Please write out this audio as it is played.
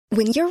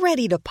When you're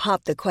ready to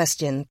pop the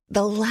question,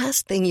 the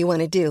last thing you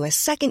want to do is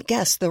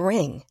second-guess the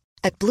ring.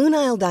 At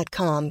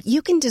BlueNile.com,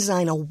 you can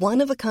design a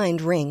one-of-a-kind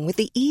ring with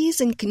the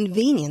ease and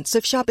convenience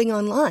of shopping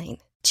online.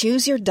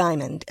 Choose your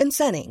diamond and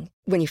setting.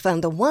 When you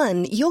find the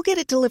one, you'll get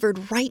it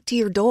delivered right to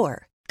your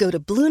door. Go to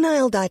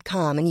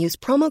BlueNile.com and use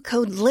promo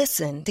code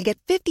LISTEN to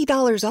get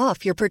 $50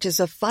 off your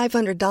purchase of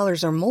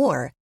 $500 or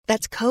more.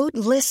 That's code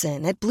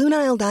LISTEN at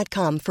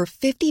BlueNile.com for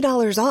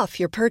 $50 off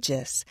your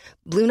purchase.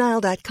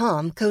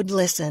 BlueNile.com, code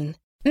LISTEN.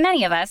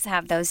 Many of us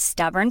have those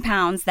stubborn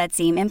pounds that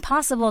seem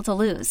impossible to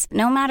lose,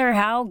 no matter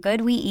how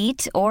good we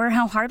eat or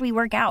how hard we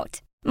work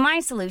out. My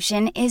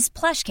solution is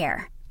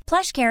PlushCare.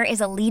 PlushCare is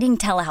a leading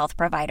telehealth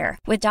provider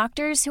with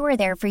doctors who are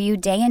there for you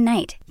day and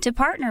night to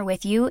partner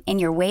with you in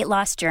your weight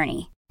loss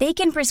journey. They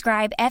can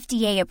prescribe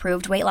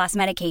FDA-approved weight loss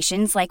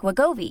medications like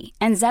Wegovy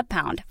and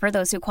Zepbound for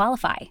those who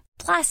qualify.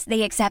 Plus,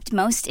 they accept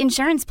most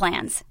insurance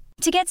plans.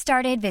 To get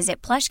started,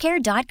 visit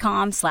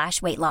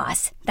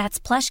plushcare.com/weightloss. That's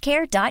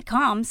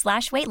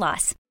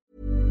plushcare.com/weightloss.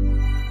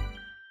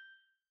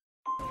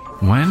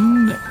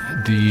 When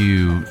do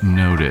you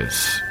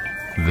notice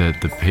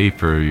that the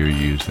paper you're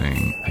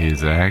using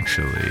is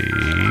actually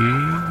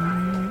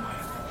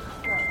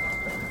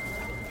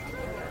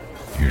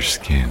your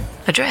skin?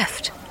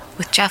 Adrift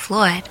with Jeff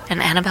Lloyd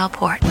and Annabelle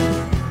Port.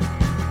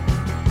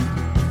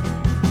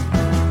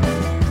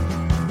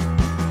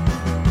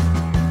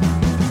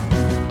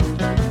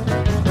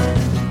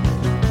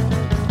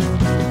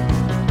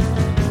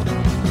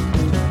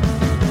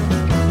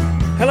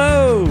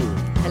 Hello!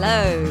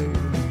 Hello.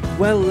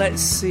 Well,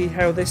 let's see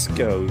how this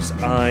goes.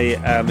 I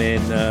am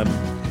in...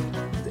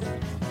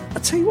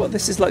 I'll tell you what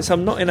this is like. So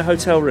I'm not in a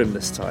hotel room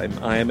this time.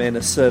 I am in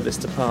a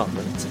serviced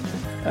apartment.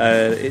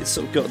 It's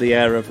sort of got the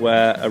air of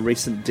where a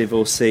recent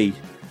divorcee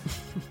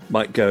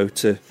might go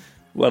to...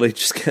 Well, he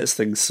just gets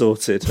things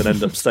sorted and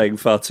end up staying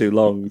far too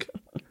long.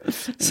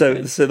 So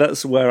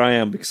that's where I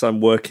am because I'm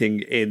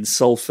working in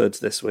Salford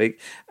this week.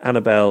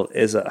 Annabelle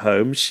is at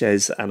home.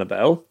 Chez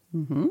Annabelle.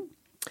 Mm-hmm.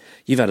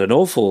 You've had an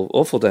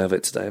awful day of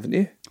it today, haven't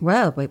you?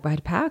 Well, we had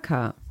a power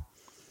cut.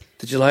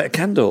 Did you light a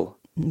candle?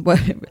 Well,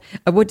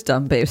 I would have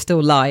done, but it was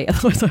still light.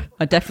 Otherwise,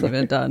 I definitely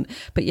would have done.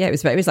 But yeah, it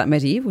was like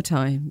medieval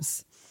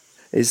times.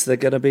 Is there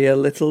going to be a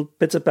little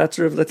bit of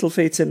batter of little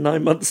feet in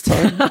 9 months'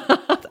 time?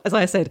 As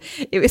I said,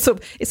 it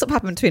sort of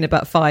happened between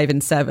about 5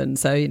 and 7.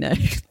 So, I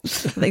think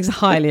it's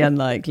highly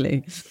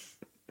unlikely.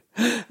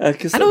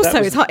 And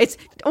also, it's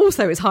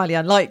highly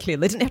unlikely.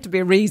 There didn't have to be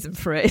a reason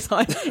for it. It's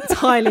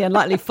highly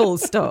unlikely, full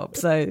stop.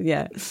 So,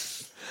 yeah.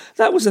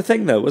 That was a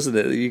thing, though, wasn't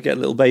it? You get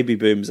little baby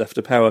booms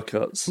after power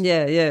cuts.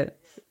 Yeah.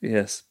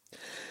 Yes.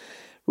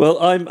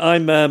 Well, I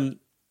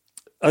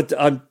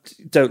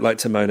don't like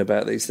to moan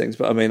about these things,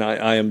 but I mean,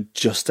 I am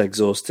just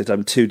exhausted.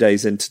 I'm 2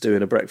 days into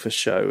doing a breakfast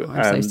show. Oh,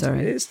 I'm so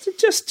sorry. It's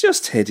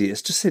just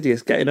hideous,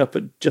 getting up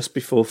at just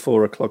before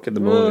 4 o'clock in the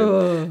morning.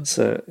 Oh.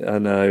 So I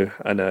know.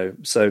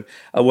 So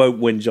I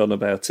won't whinge on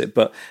about it.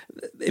 But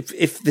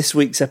if this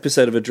week's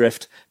episode of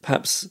Adrift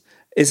perhaps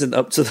isn't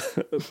up to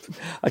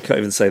I can't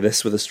even say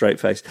this with a straight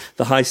face,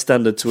 the high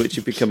standard to which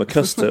you've become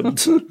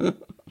accustomed,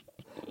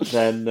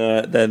 then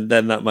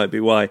that might be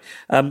why.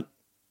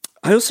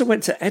 I also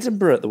went to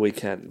Edinburgh at the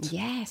weekend.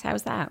 Yes, how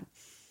was that?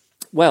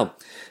 Well,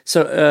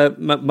 so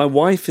my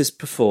wife is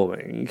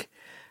performing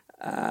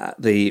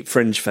the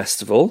Fringe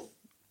Festival.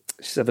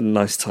 She's having a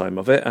nice time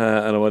of it,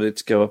 and I wanted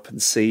to go up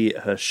and see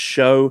her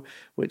show,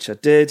 which I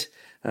did.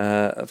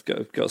 I've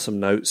got some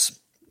notes.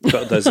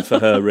 But those are for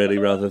her, really,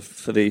 rather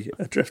for the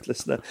Adrift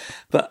listener.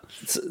 But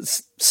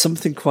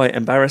something quite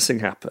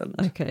embarrassing happened.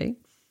 Okay.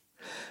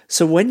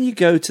 So when you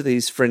go to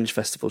these Fringe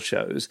Festival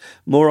shows,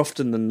 more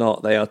often than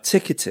not, they are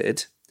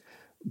ticketed,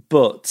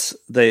 but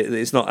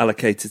it's not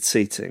allocated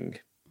seating.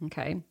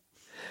 Okay.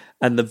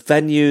 And the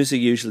venues are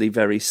usually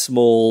very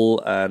small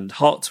and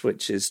hot,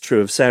 which is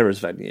true of Sarah's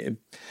venue.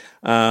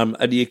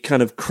 And you're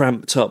kind of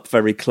cramped up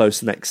very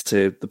close next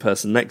to the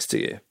person next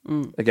to you,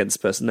 against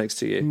the person next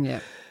to you.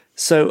 Yeah.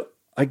 So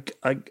I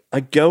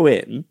go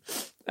in,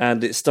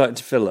 and it's starting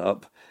to fill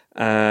up,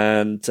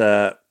 and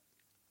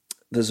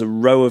there's a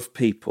row of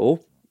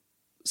people.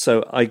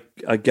 So I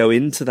go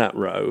into that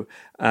row,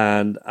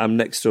 and I'm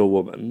next to a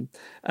woman,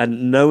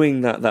 and knowing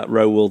that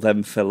row will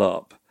then fill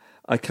up,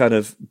 I kind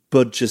of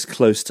budge as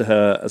close to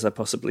her as I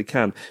possibly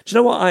can. Do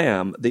you know what I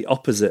am? The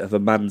opposite of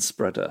a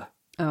manspreader.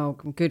 Oh,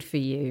 good for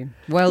you.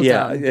 Well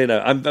done.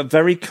 Yeah, I'm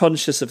very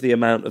conscious of the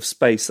amount of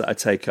space that I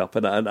take up,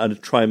 and I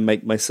try and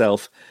make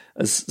myself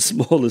as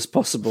small as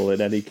possible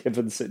in any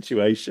given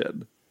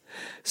situation.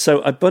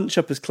 So I bunch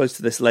up as close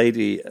to this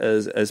lady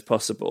as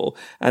possible,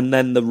 and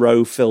then the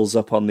row fills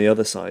up on the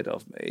other side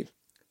of me.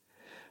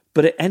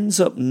 But it ends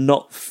up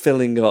not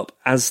filling up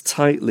as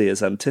tightly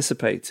as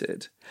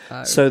anticipated.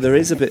 Oh. So there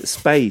is a bit of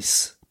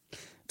space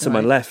to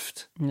my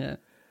left. Yeah.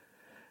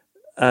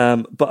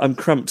 But I'm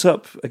cramped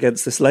up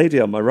against this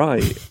lady on my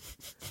right.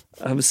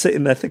 I'm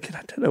sitting there thinking,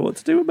 I don't know what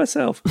to do with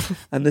myself.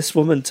 And this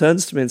woman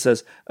turns to me and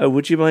says, "Oh,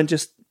 would you mind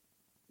just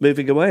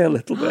moving away a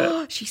little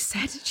bit. She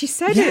said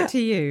it to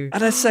you.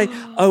 And I say,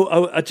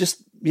 I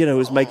just,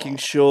 was making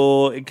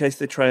sure in case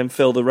they try and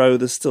fill the row,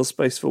 there's still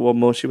space for one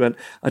more. She went,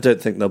 I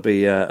don't think they'll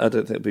be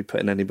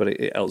putting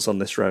anybody else on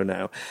this row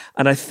now.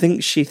 And I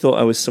think she thought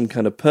I was some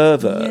kind of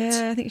pervert.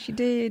 Yeah, I think she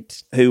did.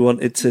 Who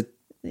wanted to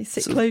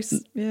sit close.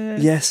 Yeah.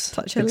 Yes,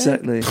 touch her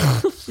exactly.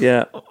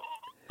 Yeah.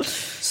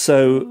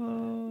 So,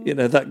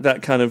 that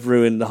kind of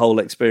ruined the whole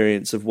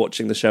experience of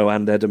watching the show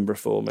and Edinburgh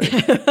for me.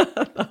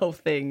 The whole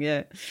thing,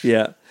 yeah.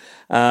 Yeah.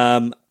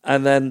 And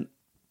then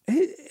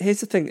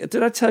here's the thing.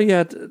 Did I tell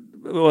you?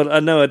 Well, I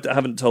know I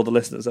haven't told the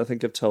listeners. I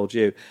think I've told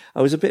you.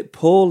 I was a bit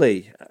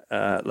poorly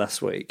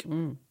last week.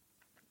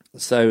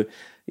 So,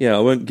 I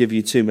won't give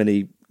you too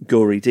many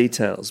gory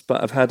details,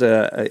 but I've had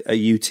a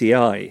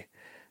UTI,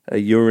 a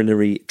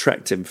urinary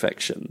tract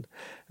infection.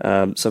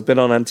 So I've been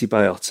on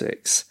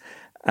antibiotics,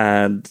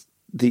 and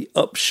the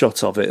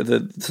upshot of it,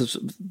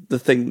 the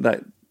thing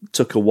that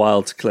took a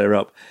while to clear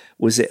up,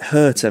 was it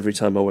hurt every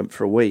time I went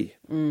for a wee.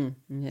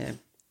 Yeah.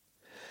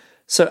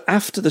 So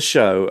after the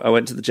show, I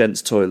went to the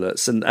gents'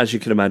 toilets, and as you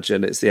can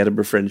imagine, it's the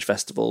Edinburgh Fringe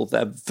Festival.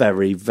 They're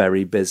very,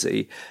 very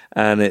busy,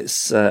 and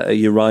it's a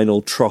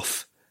urinal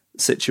trough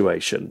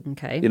situation.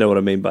 Okay. You know what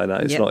I mean by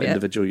that? It's not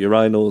individual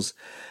urinals.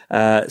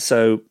 And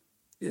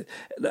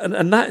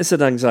that is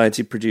an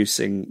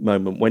anxiety-producing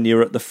moment when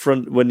you're at the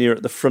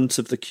front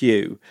of the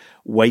queue,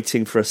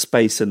 waiting for a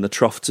space in the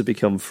trough to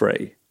become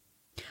free.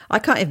 I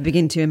can't even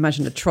begin to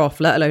imagine a trough,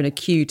 let alone a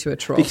queue to a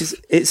trough. Because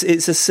it's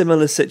a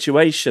similar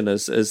situation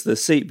as the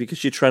seat,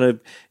 because you're trying to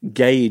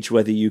gauge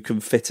whether you can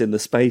fit in the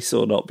space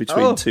or not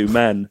between two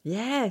men.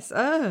 Yes.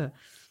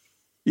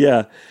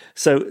 Yeah.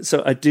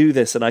 So I do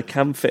this and I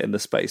can fit in the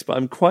space, but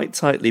I'm quite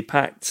tightly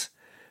packed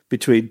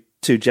between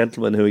two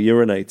gentlemen who are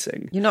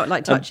urinating. You're not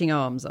like touching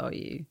arms, are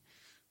you?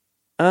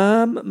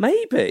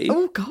 Maybe.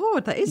 Oh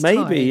God, that is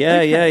maybe.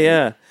 tight.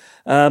 Yeah.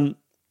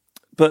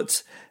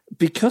 But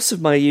because of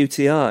my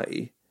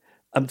UTI,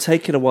 I'm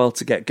taking a while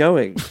to get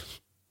going.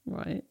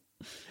 Right.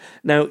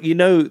 Now,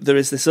 there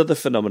is this other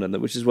phenomenon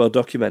which is well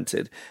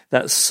documented,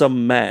 that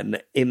some men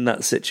in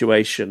that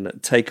situation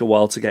take a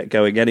while to get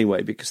going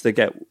anyway because they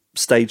get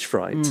stage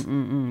fright.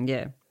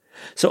 Yeah.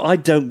 So I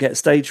don't get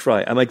stage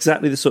fright. I'm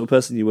exactly the sort of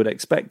person you would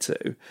expect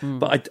to,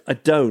 but I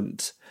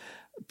don't.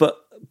 But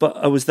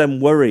I was then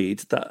worried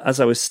that as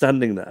I was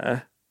standing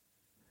there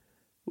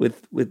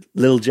with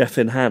Lil Jeff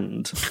in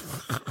hand,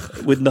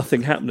 with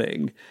nothing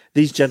happening,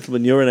 these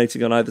gentlemen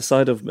urinating on either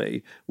side of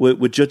me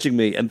were judging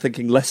me and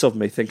thinking less of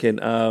me, thinking,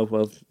 oh,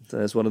 well,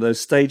 there's one of those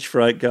stage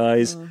fright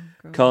guys,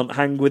 can't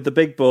hang with the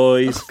big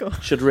boys,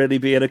 should really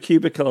be in a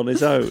cubicle on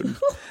his own.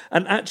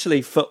 And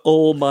actually, for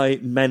all my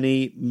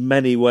many,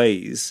 many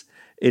ways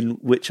in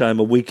which I'm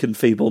a weak and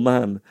feeble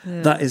man,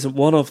 that isn't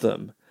one of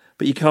them.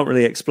 But you can't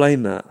really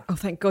explain that. Oh,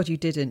 thank God you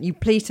didn't. You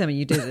please tell me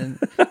you didn't.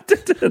 I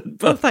didn't.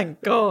 But... Oh,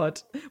 thank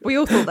God. We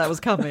all thought that was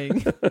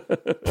coming.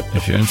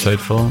 If you're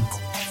insightful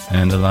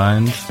and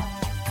aligned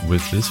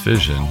with this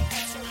vision,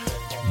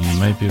 you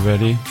might be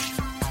ready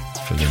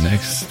for the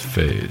next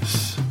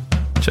phase.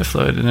 Jeff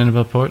Lloyd and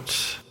Annabelle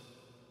Port,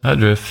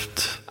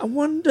 Adrift. I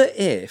wonder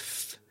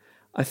if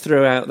I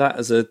throw out that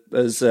as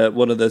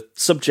one of the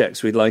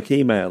subjects we'd like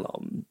email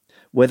on,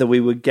 whether we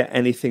would get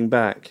anything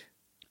back.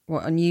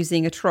 What, on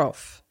using a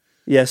trough?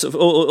 Yes,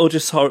 or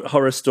just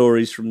horror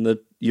stories from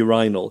the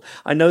urinal.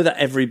 I know that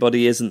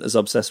everybody isn't as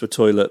obsessed with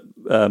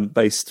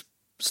toilet-based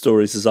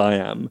stories as I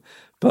am,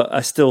 but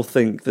I still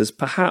think there's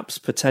perhaps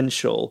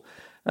potential,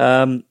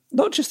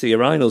 not just the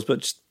urinals,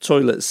 but just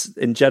toilets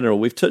in general.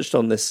 We've touched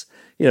on this,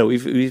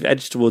 we've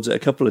edged towards it a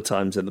couple of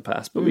times in the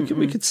past, but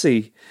we could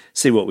see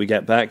what we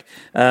get back.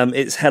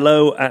 It's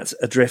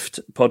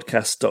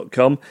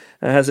hello@adriftpodcast.com.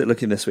 How's it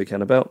looking this week,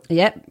 Annabelle?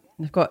 Yep,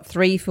 I've got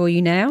 3 for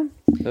you now.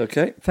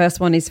 Okay. First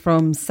one is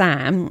from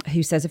Sam,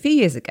 who says, a few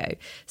years ago,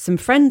 some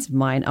friends of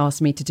mine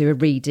asked me to do a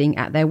reading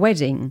at their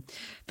wedding.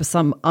 For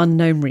some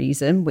unknown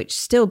reason, which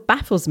still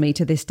baffles me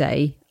to this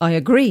day, I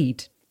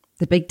agreed.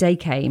 The big day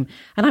came,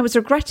 and I was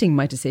regretting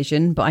my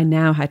decision, but I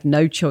now had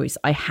no choice.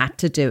 I had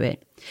to do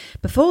it.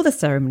 Before the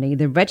ceremony,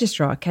 the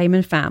registrar came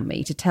and found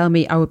me to tell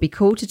me I would be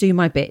called to do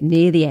my bit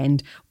near the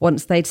end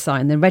once they'd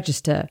signed the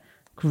register.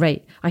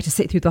 Great. I had to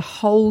sit through the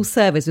whole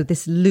service with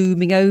this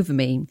looming over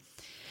me.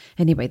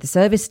 Anyway, the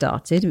service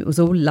started. It was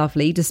all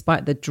lovely,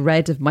 despite the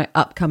dread of my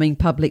upcoming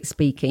public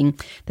speaking.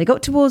 They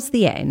got towards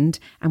the end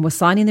and were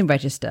signing the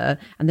register,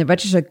 and the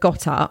registrar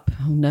got up.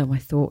 Oh no, I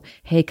thought,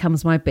 here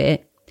comes my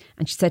bit.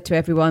 And she said to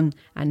everyone,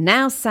 and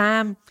now,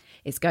 Sam,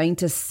 it's going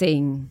to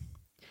sing.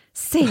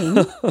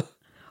 Sing?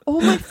 All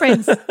my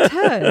friends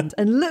turned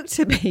and looked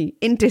at me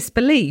in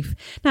disbelief.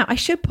 Now, I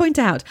should point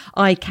out,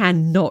 I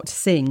cannot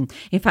sing.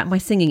 In fact, my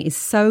singing is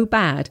so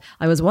bad.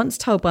 I was once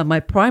told by my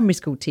primary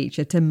school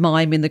teacher to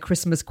mime in the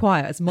Christmas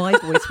choir, as my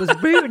voice was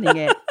ruining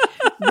it.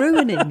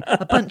 Ruining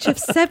a bunch of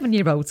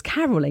 7-year-olds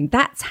caroling.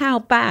 That's how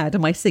bad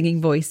my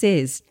singing voice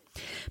is.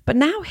 But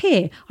now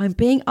here, I'm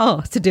being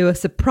asked to do a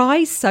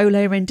surprise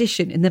solo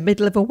rendition in the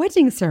middle of a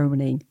wedding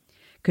ceremony.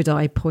 Could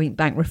I point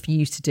blank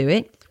refuse to do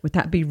it? Would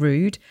that be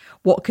rude?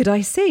 What could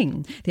I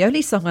sing? The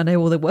only song I know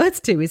all the words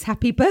to is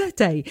Happy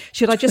Birthday.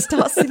 Should I just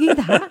start singing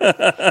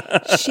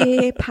that?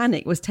 Sheer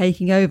panic was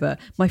taking over.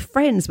 My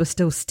friends were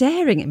still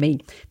staring at me,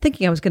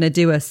 thinking I was going to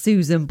do a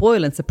Susan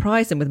Boyle and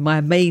surprise them with my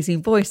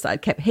amazing voice that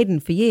I'd kept hidden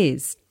for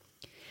years.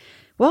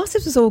 Whilst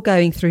this was all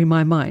going through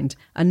my mind,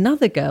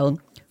 another girl,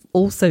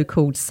 also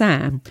called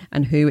Sam,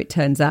 and who it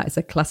turns out is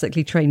a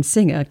classically trained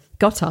singer,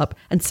 got up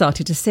and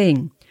started to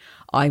sing.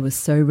 I was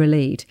so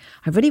relieved.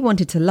 I really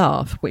wanted to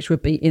laugh, which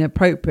would be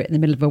inappropriate in the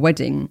middle of a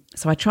wedding,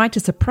 so I tried to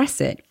suppress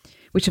it,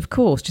 which of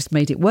course just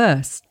made it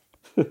worse.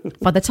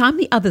 By the time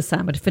the other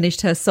Sam had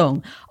finished her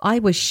song, I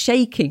was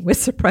shaking with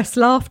suppressed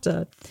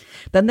laughter.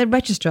 Then the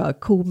registrar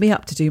called me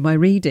up to do my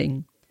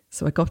reading.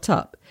 So I got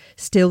up,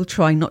 still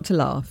trying not to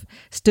laugh,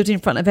 stood in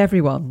front of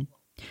everyone,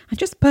 and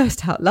just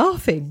burst out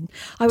laughing.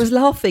 I was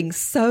laughing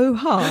so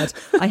hard.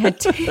 I had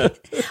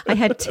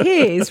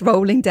tears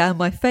rolling down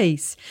my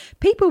face.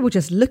 People were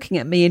just looking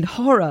at me in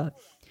horror.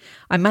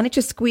 I managed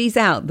to squeeze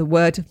out the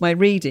word of my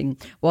reading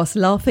whilst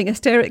laughing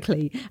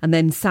hysterically, and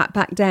then sat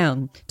back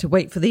down to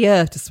wait for the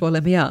earth to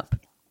swallow me up.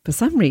 For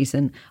some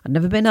reason, I've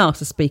never been asked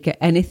to speak at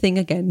anything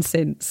again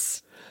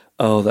since.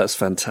 Oh, that's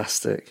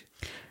fantastic.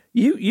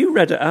 You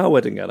read at our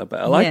wedding,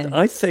 Annabelle. Yeah.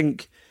 I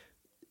think,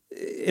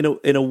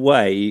 in a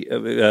way,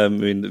 I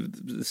mean,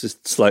 this is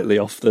slightly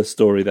off the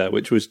story there,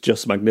 which was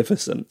just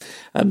magnificent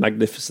and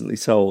magnificently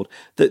told.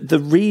 That the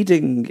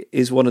reading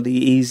is one of the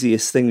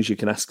easiest things you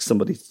can ask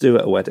somebody to do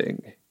at a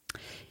wedding.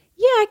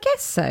 Yeah, I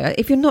guess so.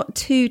 If you're not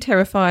too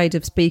terrified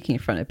of speaking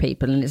in front of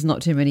people, and it's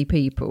not too many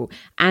people,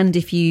 and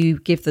if you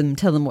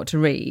tell them what to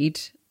read,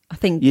 I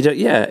think you don't.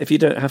 Yeah, if you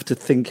don't have to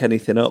think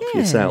anything up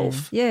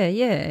yourself. Yeah.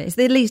 It's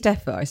the least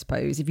effort, I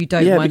suppose. If you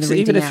don't mind the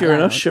reading even if out you're loud.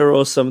 an usher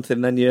or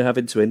something, then you're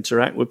having to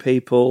interact with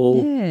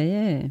people.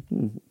 Yeah.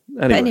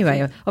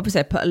 Anyway, obviously,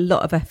 I put a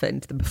lot of effort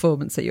into the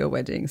performance at your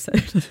wedding, so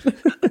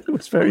it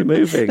was very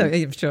moving.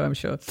 I'm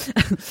sure.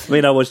 I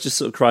mean, I was just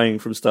sort of crying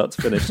from start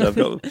to finish. So I've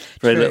got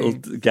very little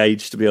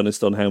gauge, to be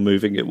honest, on how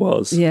moving it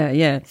was.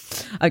 Yeah.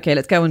 Okay,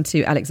 let's go on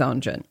to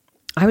Alexandra.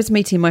 I was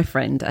meeting my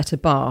friend at a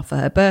bar for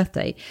her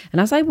birthday, and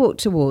as I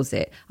walked towards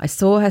it, I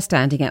saw her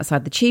standing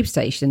outside the tube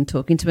station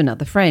talking to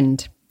another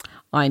friend.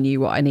 I knew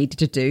what I needed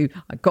to do.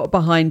 I got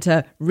behind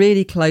her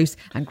really close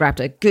and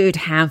grabbed a good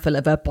handful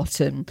of her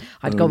bottom.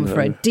 I'd gone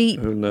for a deep,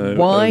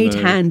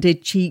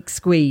 wide-handed cheek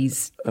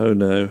squeeze. Oh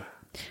no.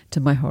 To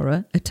my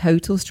horror, a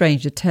total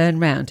stranger turned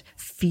round,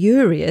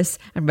 furious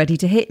and ready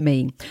to hit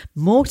me.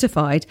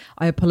 Mortified,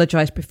 I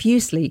apologised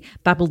profusely,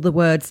 babbled the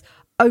words,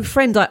 "Oh,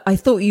 friend, I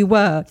thought you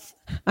were,"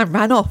 and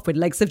ran off with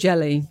legs of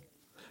jelly.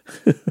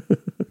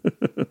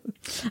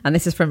 And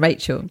this is from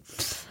Rachel.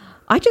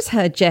 I just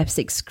heard Jeff's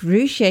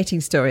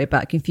excruciating story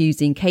about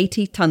confusing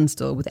Katie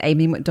Tunstall with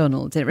Amy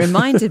McDonald. It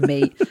reminded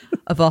me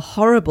of a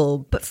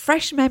horrible but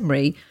fresh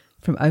memory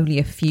from only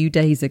a few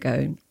days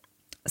ago.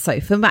 So,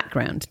 for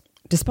background,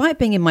 despite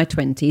being in my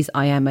 20s,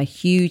 I am a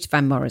huge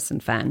Van Morrison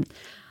fan.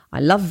 I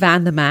love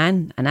Van the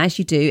man, and as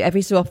you do,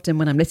 every so often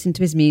when I'm listening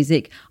to his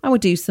music, I will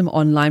do some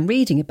online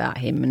reading about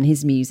him and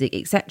his music,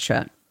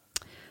 etc.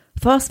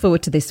 Fast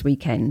forward to this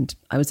weekend,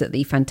 I was at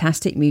the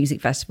fantastic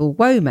music festival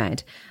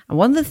WOMAD, and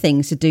one of the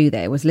things to do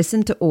there was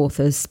listen to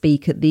authors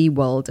speak at the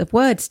World of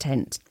Words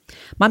tent.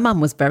 My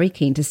mum was very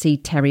keen to see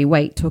Terry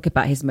Waite talk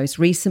about his most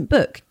recent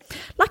book.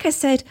 Like I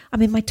said,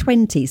 I'm in my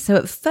 20s, so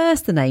at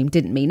first the name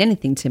didn't mean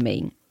anything to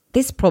me.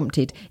 This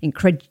prompted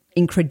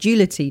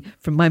incredulity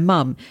from my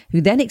mum,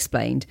 who then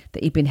explained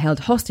that he'd been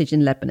held hostage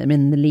in Lebanon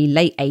in the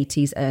late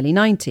 80s, early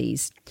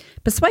 90s.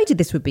 Persuaded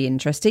this would be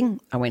interesting,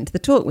 I went to the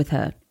talk with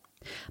her.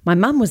 My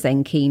mum was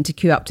then keen to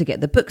queue up to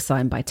get the book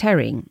signed by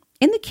Terry.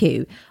 In the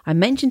queue, I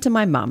mentioned to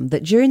my mum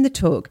that during the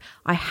talk,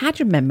 I had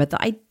remembered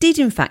that I did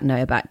in fact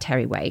know about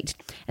Terry Waite,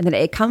 and that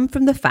it had come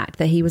from the fact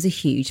that he was a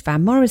huge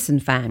Van Morrison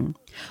fan.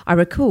 I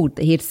recalled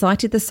that he had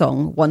cited the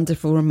song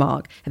Wonderful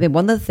Remark had been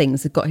one of the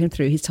things that got him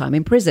through his time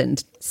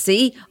imprisoned.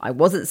 See, I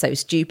wasn't so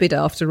stupid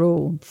after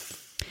all.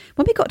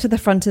 When we got to the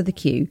front of the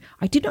queue,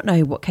 I did not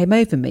know what came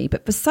over me,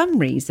 but for some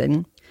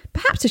reason,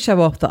 perhaps to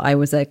show off that I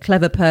was a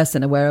clever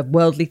person aware of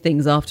worldly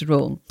things after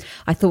all,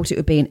 I thought it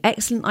would be an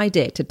excellent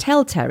idea to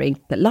tell Terry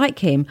that, like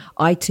him,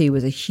 I too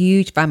was a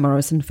huge Van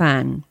Morrison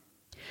fan.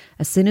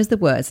 As soon as the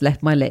words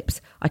left my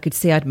lips, I could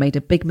see I'd made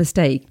a big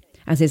mistake,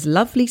 as his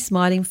lovely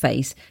smiling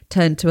face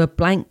turned to a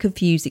blank,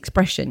 confused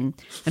expression,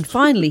 and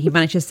finally he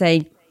managed to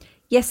say,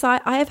 "Yes, I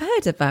have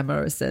heard of Van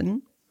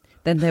Morrison."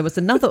 Then there was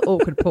another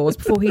awkward pause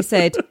before he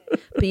said,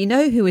 "But you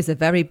know who is a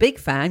very big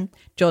fan?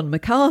 John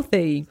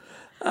McCarthy."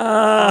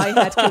 I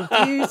had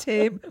confused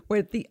him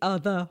with the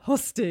other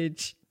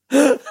hostage.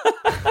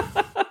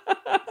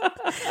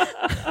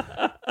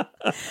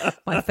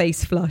 My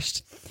face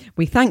flushed.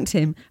 We thanked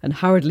him and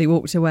hurriedly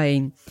walked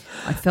away.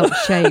 I felt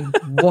shame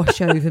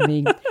wash over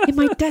me in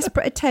my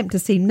desperate attempt to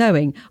seem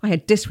knowing I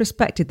had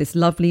disrespected this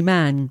lovely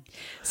man.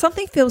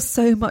 Something feels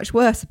so much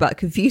worse about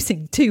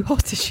confusing two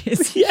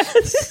hostages.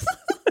 Yes.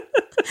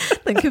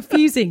 Than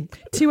confusing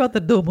two other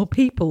normal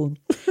people.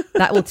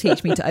 That will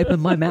teach me to open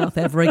my mouth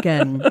ever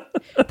again.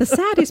 The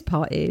saddest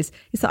part is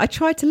that I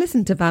tried to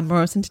listen to Van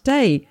Morrison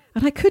today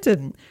and I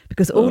couldn't,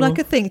 because all I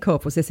could think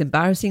of was this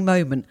embarrassing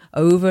moment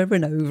over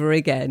and over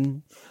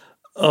again.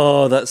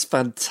 Oh, that's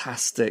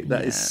fantastic.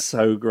 That is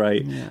so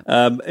great. Yeah.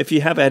 If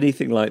you have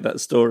anything like that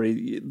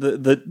story,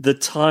 the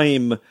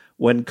time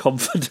when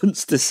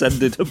confidence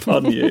descended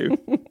upon you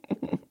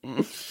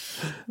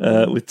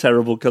with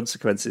terrible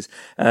consequences,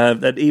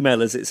 then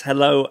email us. It's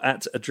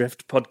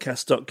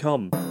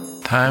hello@adriftpodcast.com.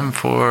 Time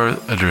for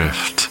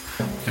Adrift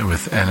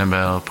with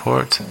Annabelle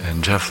Port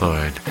and Jeff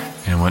Lloyd.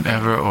 In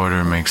whatever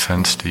order makes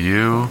sense to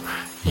you,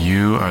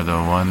 you are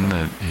the one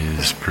that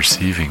is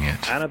perceiving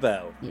it.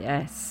 Annabelle.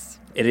 Yes.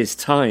 It is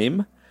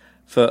time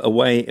for a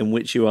way in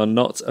which you are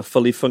not a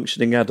fully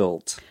functioning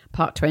adult.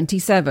 Part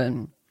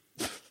 27.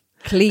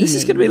 Cleaning. This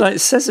is going to be like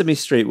Sesame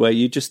Street, where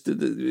you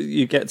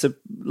get to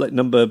like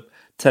number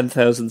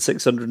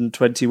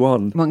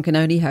 10,621. One can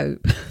only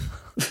hope.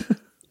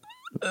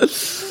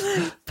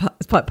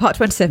 Part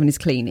 27 is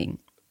cleaning.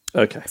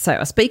 Okay. So I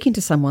was speaking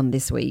to someone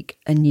this week,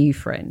 a new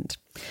friend,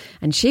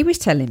 and she was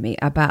telling me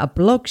about a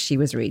blog she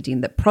was reading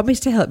that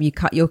promised to help you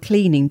cut your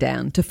cleaning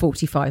down to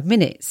 45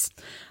 minutes.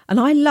 And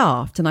I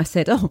laughed and I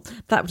said, oh,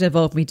 that would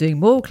involve me doing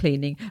more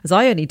cleaning, as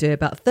I only do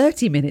about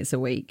 30 minutes a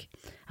week.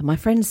 And my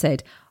friend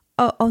said,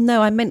 oh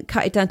no, I meant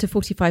cut it down to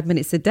 45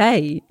 minutes a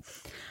day.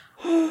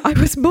 I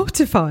was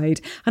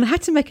mortified and I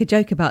had to make a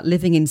joke about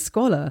living in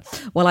squalor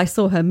while I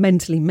saw her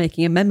mentally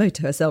making a memo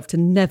to herself to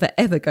never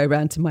ever go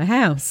round to my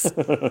house.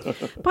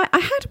 But I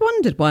had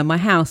wondered why my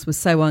house was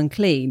so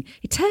unclean.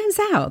 It turns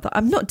out that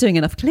I'm not doing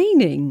enough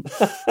cleaning.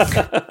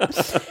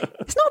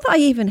 It's not that I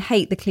even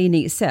hate the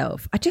cleaning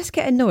itself. I just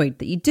get annoyed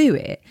that you do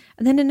it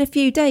and then in a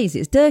few days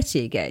it's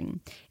dirty again.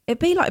 It'd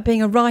be like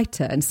being a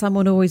writer and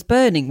someone always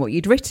burning what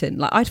you'd written.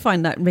 Like, I'd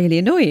find that really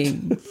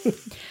annoying.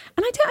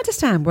 And I don't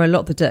understand where a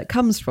lot of the dirt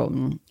comes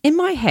from. In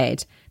my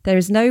head, there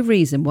is no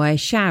reason why a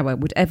shower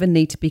would ever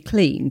need to be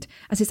cleaned,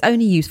 as it's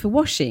only used for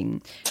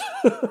washing.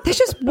 There's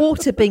just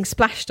water being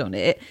splashed on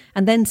it,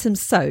 and then some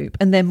soap,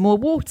 and then more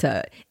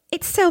water.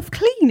 It's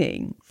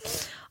self-cleaning.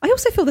 I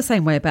also feel the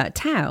same way about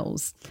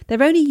towels.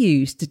 They're only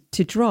used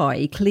to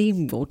dry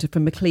clean water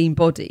from a clean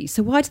body.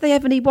 So why do they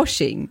ever need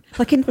washing?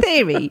 Like, in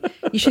theory,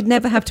 you should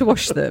never have to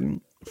wash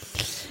them.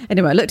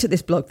 Anyway, I looked at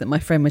this blog that my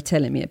friend was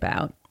telling me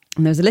about,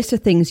 and there was a list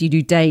of things you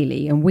do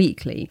daily and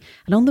weekly.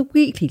 And on the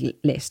weekly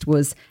list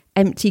was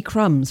empty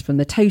crumbs from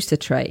the toaster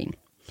tray.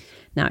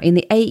 Now, in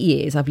the 8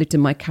 years I've lived in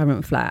my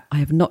current flat, I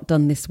have not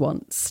done this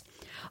once.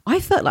 I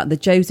felt like the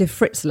Joseph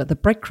Fritzl of the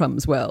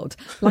breadcrumbs world,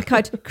 like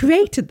I'd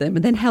created them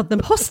and then held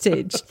them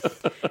hostage.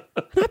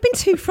 And I've been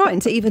too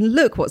frightened to even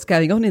look what's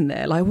going on in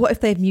there. Like, what if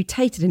they've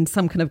mutated into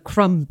some kind of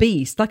crumb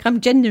beast? Like, I'm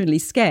genuinely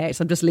scared,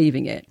 so I'm just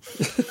leaving it.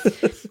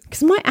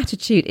 Because my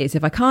attitude is,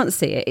 if I can't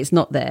see it, it's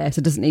not there, so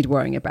it doesn't need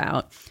worrying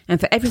about.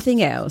 And for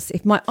everything else,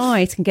 if my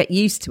eyes can get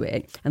used to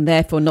it and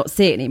therefore not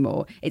see it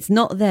anymore, it's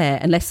not there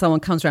unless someone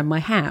comes around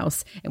my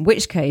house, in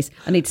which case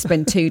I need to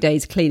spend 2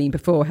 days cleaning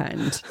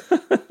beforehand.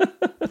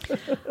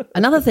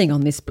 Another thing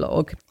on this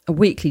blog, a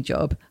weekly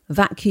job,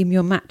 vacuum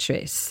your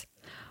mattress.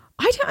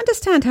 I don't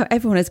understand how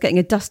everyone is getting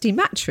a dusty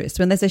mattress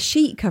when there's a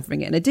sheet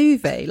covering it and a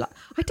duvet. Like,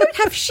 I don't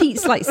have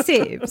sheets like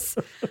sieves.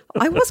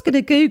 I was going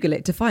to Google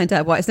it to find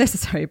out why it's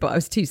necessary, but I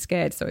was too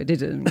scared, so I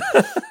didn't.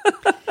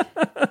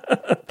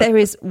 There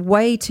is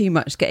way too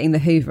much getting the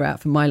Hoover out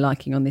for my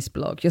liking on this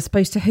blog. You're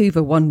supposed to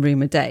Hoover one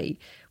room a day,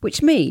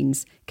 which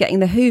means getting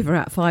the Hoover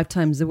out 5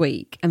 times a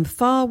week, and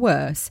far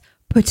worse,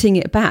 putting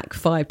it back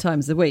 5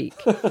 times a week.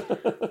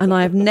 And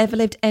I have never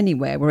lived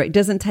anywhere where it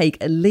doesn't take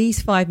at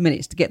least 5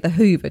 minutes to get the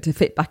Hoover to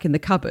fit back in the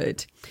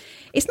cupboard.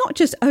 It's not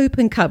just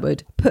open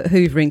cupboard, put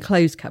Hoover in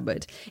closed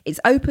cupboard. It's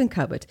open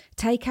cupboard,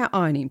 take out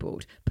ironing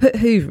board, put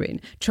Hoover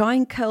in, try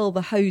and curl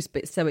the hose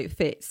bit so it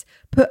fits,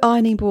 put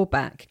ironing board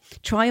back,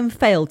 try and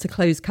fail to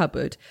close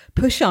cupboard,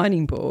 push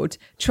ironing board,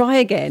 try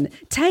again,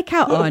 take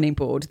out ironing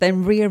board,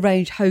 then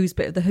rearrange hose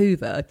bit of the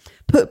Hoover,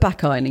 put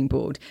back ironing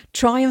board,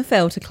 try and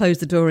fail to close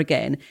the door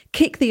again,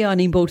 kick the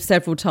ironing board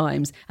several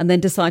times, and then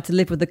decide to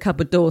live with the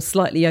cupboard door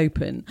slightly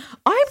open.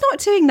 I'm not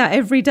doing that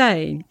every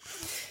day.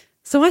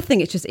 So I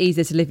think it's just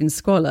easier to live in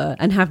squalor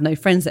and have no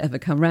friends that ever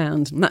come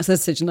round. And that's a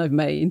decision I've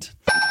made.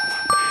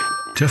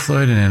 Jeff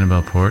Lloyd and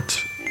Annabelle Port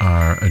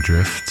are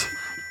adrift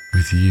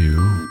with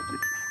you,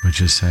 which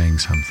is saying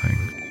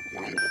something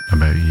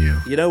about you.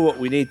 You know what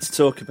we need to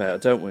talk about,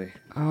 don't we?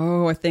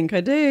 Oh, I think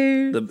I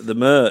do. The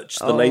merch,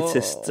 the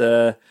latest,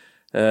 the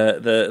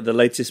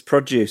latest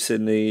produce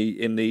in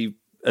the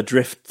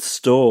Adrift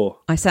store.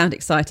 I sound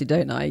excited,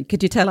 don't I?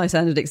 Could you tell I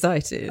sounded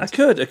excited? I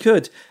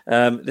could.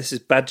 This is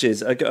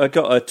badges. I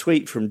got a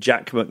tweet from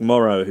Jack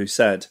McMorrow who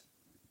said,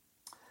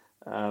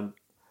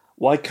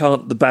 why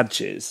can't the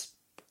badges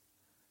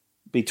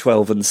be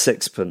 12 and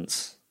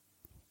sixpence?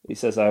 He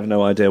says, I have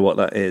no idea what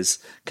that is.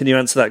 Can you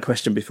answer that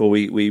question before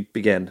we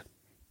begin?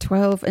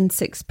 12 and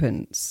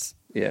sixpence.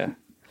 Yeah.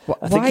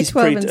 Why 12 and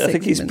sixpence? I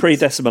think he's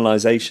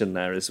pre-decimalisation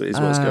there is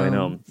what's going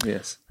on.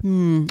 Yes.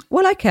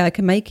 Well, okay, I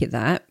can make it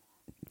that.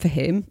 For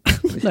him,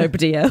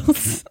 nobody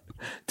else.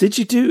 Did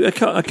you do? I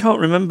can't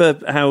remember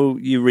how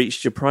you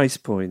reached your price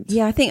point.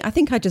 Yeah, I think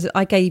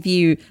I gave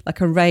you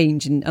like a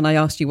range, and I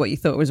asked you what you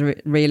thought was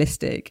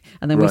realistic,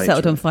 and then we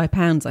settled on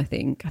 £5. I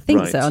think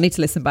so. I need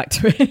to listen back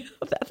to it.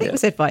 I think we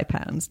said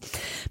 £5.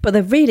 But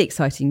the really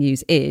exciting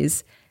news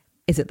is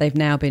that they've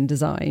now been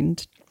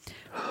designed.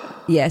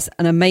 Yes,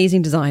 an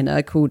amazing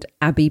designer called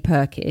Abby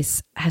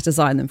Purkis has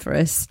designed them for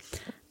us,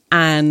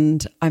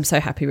 and I'm so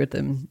happy with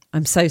them.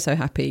 I'm so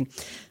happy.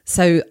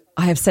 So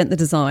I have sent the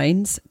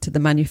designs to the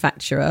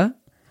manufacturer,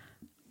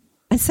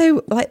 and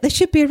so like they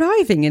should be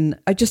arriving in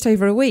just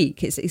over a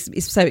week.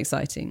 It's so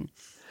exciting.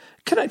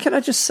 Can I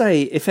just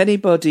say, if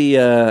anybody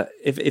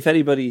if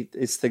anybody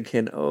is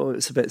thinking, oh,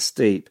 it's a bit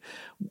steep,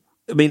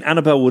 I mean,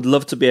 Annabelle would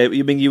love to be able.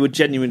 I mean, you would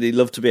genuinely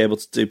love to be able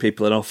to do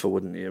people an offer,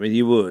 wouldn't you? I mean,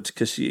 you would,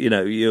 because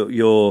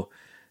your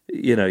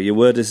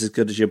word is as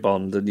good as your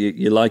bond, and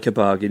you like a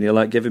bargain. You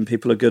like giving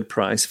people a good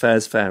price,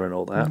 fair's fair, and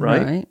all that,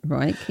 right?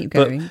 Right. Keep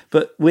going.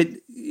 But with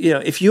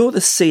if you're the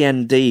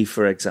CND,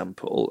 for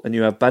example, and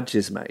you have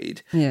badges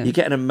made, you're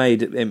getting them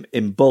made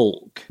in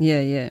bulk.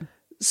 Yeah.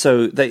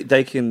 So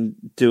they can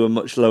do a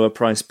much lower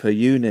price per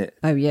unit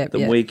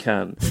than we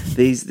can.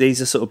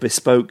 These are sort of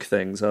bespoke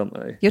things, aren't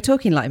they? You're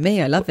talking like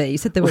me. I love it. You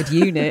said the word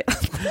unit.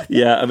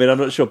 Yeah, I mean, I'm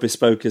not sure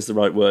bespoke is the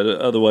right word.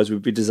 Otherwise,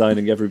 we'd be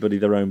designing everybody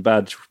their own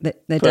badge. They're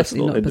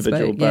definitely not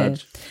individual bespoke.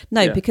 badge.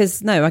 No,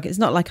 because it's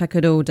not like I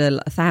could order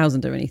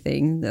 1,000 or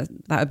anything.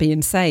 That would be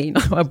insane.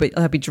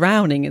 I'd be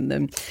drowning in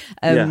them.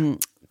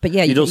 But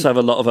yeah, you'd also have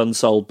a lot of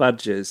unsold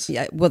badges.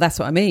 Yeah, well, that's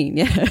what I mean.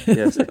 Yeah.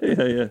 Yes.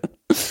 Yeah.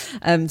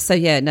 So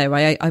yeah, no,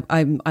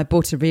 I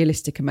bought a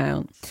realistic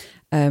amount.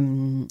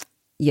 So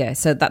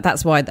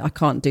that's why I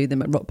can't do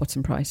them at rock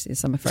bottom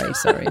prices. I'm afraid.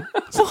 Sorry.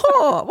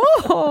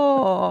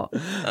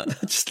 I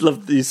just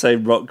love that you say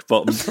rock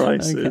bottom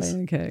prices.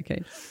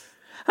 Okay.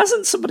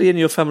 Hasn't somebody in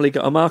your family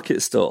got a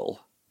market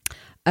stall?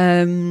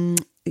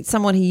 It's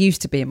someone who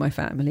used to be in my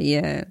family.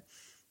 Yeah.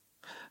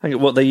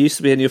 What, they used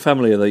to be in your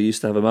family, or they used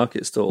to have a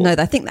market stall? No,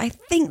 I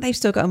think they've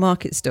still got a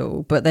market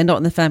stall, but they're not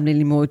in the family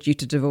anymore due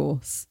to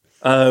divorce.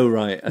 Oh,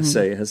 right. I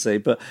see.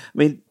 But, I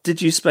mean,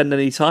 did you spend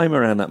any time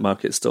around that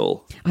market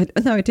stall?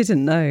 No, I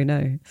didn't.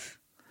 No.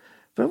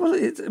 But, well,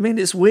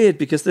 it's weird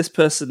because this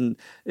person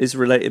is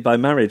related by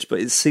marriage, but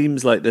it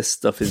seems like this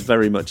stuff is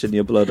very much in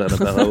your blood,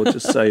 Annabelle. I will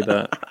just say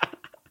that.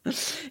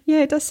 Yeah,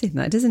 it does seem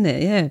that, doesn't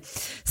it? Yeah.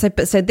 So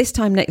this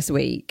time next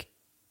week,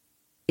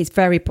 it's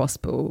very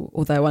possible,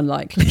 although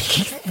unlikely.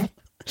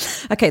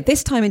 Okay,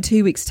 this time in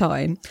 2 weeks'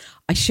 time,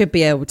 I should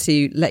be able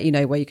to let you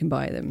know where you can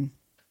buy them.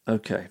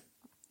 Okay.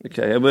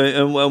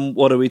 And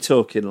what are we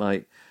talking,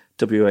 like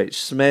WH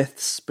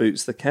Smith's,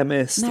 Boots the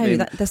Chemist? No,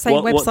 the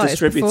same website what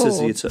distributors as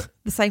before. Are you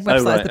the same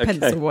website as the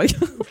Pencil Boy.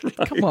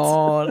 Right. Come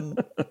on.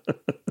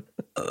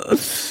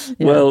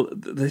 Yeah. Well,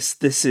 this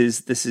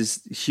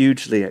is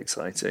hugely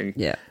exciting.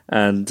 Yeah,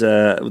 and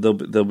there'll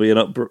be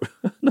an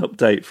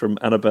update from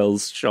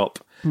Annabelle's shop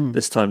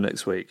this time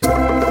next week.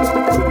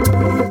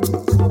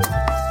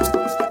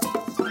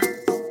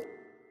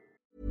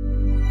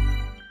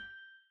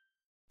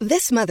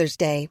 This Mother's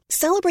Day,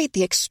 celebrate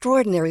the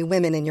extraordinary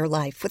women in your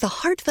life with a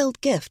heartfelt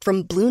gift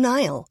from Blue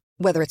Nile.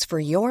 Whether it's for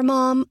your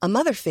mom, a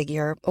mother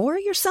figure, or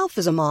yourself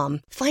as a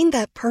mom, find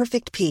that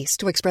perfect piece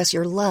to express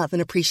your love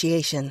and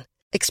appreciation.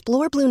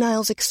 Explore Blue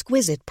Nile's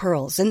exquisite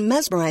pearls and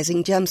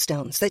mesmerizing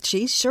gemstones that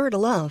she's sure to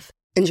love.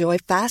 Enjoy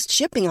fast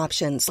shipping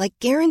options like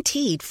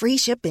guaranteed free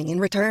shipping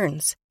and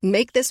returns.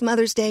 Make this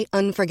Mother's Day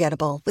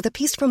unforgettable with a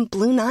piece from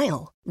Blue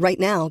Nile. Right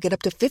now, get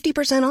up to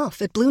 50%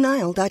 off at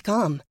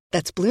BlueNile.com.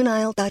 That's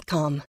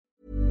BlueNile.com.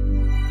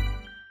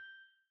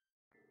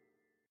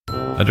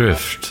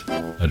 Adrift.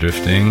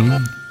 Adrifting.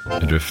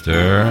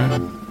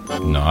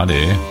 Adrifter.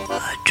 Naughty.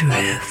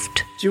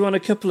 Adrift. Do you want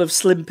a couple of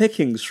slim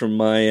pickings from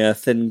my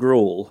thin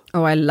gruel?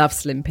 Oh, I love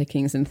slim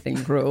pickings and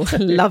thin gruel. I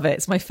love it.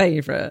 It's my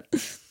favourite.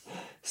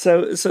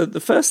 So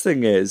the first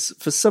thing is,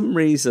 for some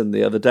reason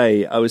the other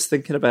day, I was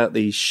thinking about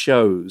these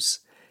shows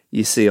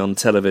you see on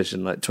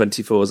television, like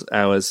 24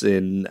 Hours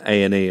in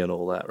A&E and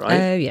all that, right?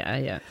 Oh,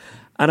 yeah.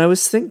 And I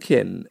was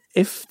thinking,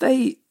 if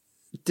they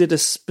did a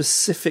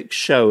specific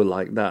show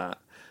like that,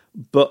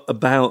 but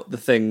about the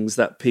things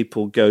that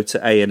people go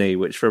to A&E,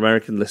 which for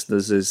American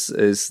listeners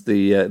is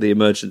the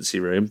emergency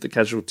room, the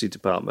casualty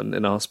department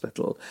in a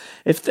hospital.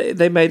 If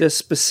they made a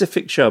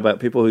specific show about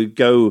people who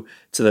go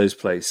to those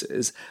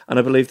places, and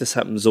I believe this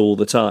happens all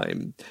the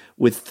time,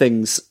 with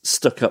things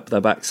stuck up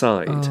their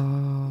backside,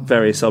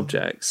 various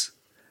objects.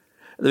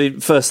 I mean,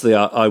 firstly,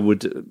 I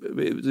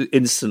would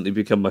instantly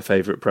become my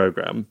favourite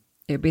programme.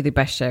 It would be the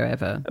best show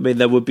ever. I mean,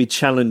 there would be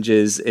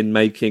challenges in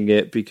making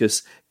it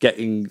because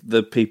getting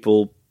the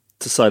people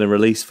to sign a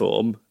release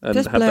form and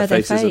just have blur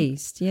their faces.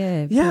 Face.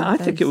 Yeah, I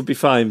think it would be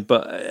fine.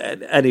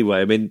 But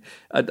anyway, I mean,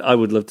 I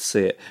would love to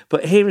see it.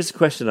 But here is a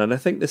question, and I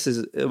think this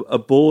is a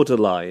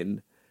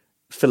borderline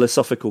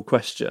philosophical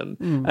question,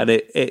 and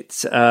it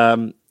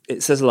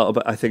says a lot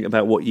about, I think,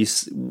 about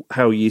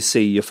how you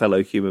see your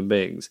fellow human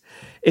beings.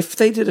 If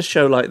they did a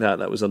show like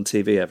that was on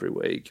TV every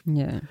week,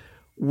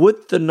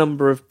 would the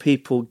number of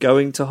people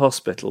going to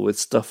hospital with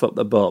stuff up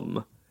the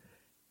bum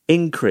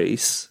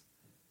increase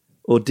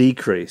or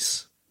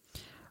decrease?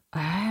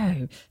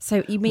 Oh,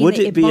 so you mean would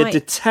that it be a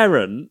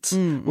deterrent?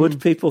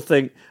 Would people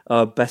think,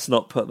 "Oh, best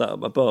not put that on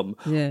my bum,"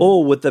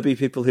 or would there be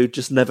people who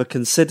just never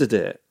considered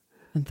it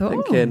and thought,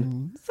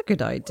 thinking, that's a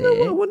good idea?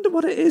 I wonder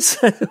what it is.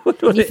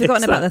 You've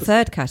forgotten about the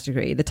third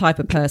category, the type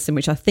of person,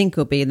 which I think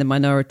will be in the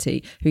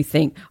minority, who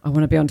think, I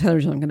want to be on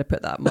television, I'm going to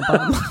put that on my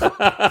bum.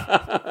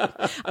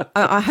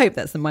 I hope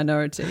that's the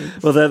minority.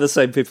 Well, they're the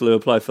same people who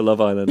apply for Love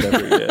Island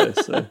every year.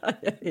 So.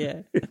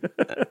 Yeah.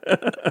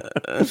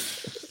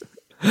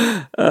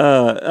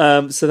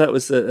 So that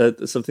was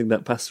something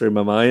that passed through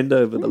my mind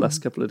over the last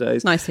couple of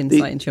days. Nice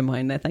insight into your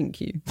mind there,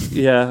 thank you.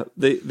 Yeah.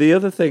 The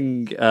other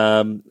thing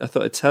I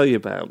thought I'd tell you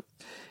about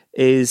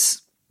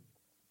is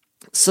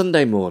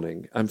Sunday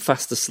morning, I'm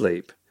fast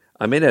asleep.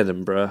 I'm in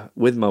Edinburgh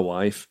with my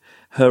wife.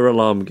 Her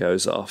alarm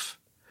goes off.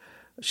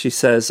 She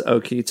says,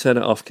 "Oh, can you turn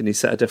it off? Can you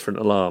set a different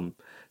alarm?"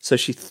 So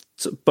she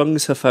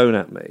bungs her phone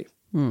at me.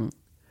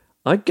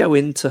 I go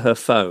into her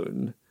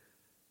phone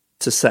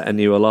to set a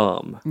new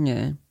alarm.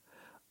 Yeah.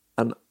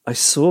 And I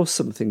saw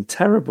something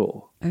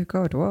terrible. Oh,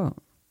 God, what?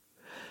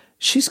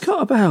 She's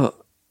got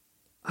about,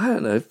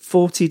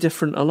 40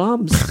 different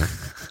alarms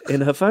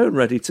in her phone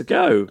ready to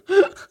go.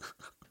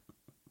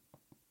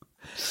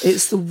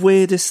 It's the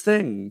weirdest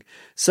thing.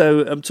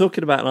 So I'm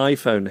talking about an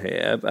iPhone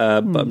here,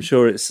 but I'm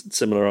sure it's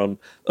similar on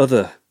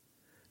other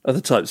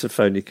types of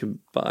phone you can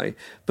buy.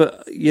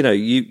 But,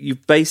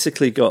 you've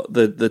basically got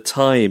the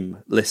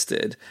time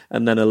listed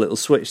and then a little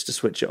switch to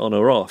switch it on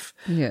or off.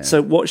 Yeah.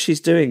 So what she's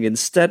doing,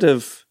 instead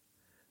of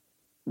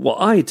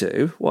what I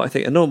do, what I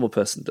think a normal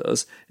person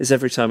does, is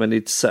every time I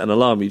need to set an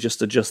alarm, you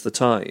just adjust the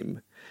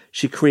time.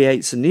 She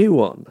creates a new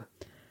one.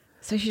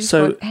 So she's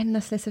got an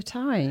endless list of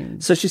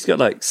times. So she's got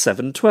like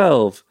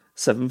 7:12,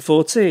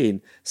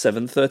 7:14,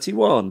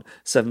 7:31,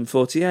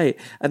 7:48.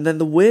 And then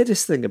the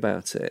weirdest thing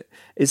about it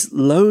is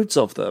loads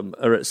of them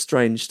are at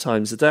strange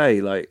times of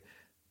day, like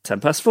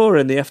 4:10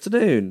 in the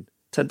afternoon,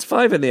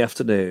 4:50 in the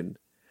afternoon,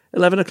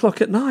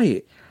 11:00 at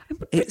night.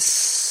 It's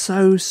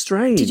so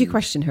strange. Did you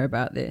question her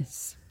about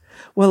this?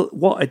 Well,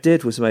 what I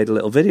did was made a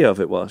little video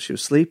of it while she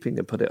was sleeping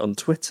and put it on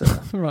Twitter.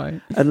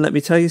 Right. And let me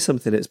tell you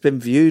something, it's been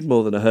viewed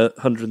more than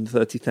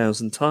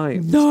 130,000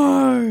 times.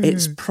 No!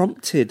 It's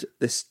prompted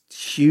this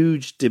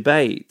huge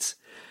debate.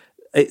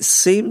 It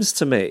seems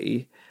to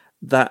me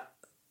that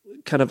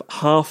kind of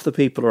half the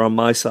people are on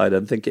my side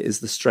and think it is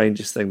the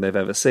strangest thing they've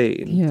ever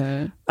seen.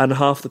 Yeah. And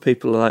half the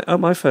people are like, "Oh,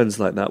 my phone's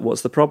like that.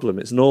 What's the problem?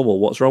 It's normal.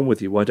 What's wrong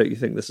with you? Why don't you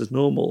think this is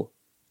normal?"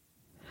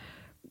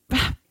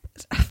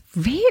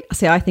 Really?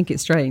 See, I think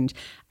it's strange.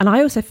 And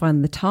I also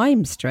find the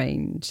time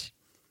strange.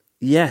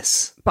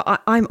 Yes.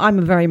 But I'm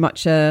a very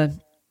much I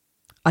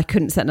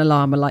couldn't set an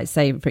alarm at, like,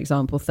 say, for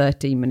example,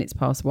 13 minutes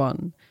past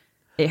 1.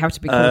 It had to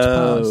be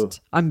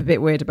 1:15. I'm a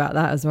bit weird about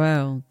that as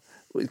well.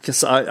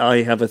 Because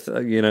I have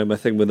my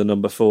thing with the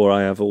number 4,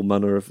 I have all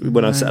manner of,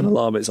 when I set an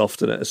alarm, it's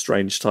often at a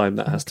strange time.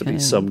 That has to be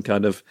some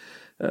kind of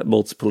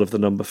multiple of the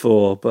number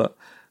 4. But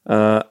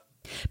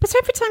so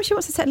every time she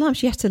wants to set an alarm,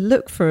 she has to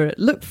look for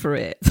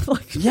it.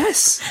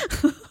 Yes.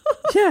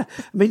 Yeah.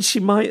 I mean, she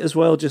might as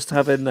well just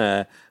have in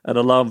there an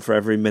alarm for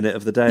every minute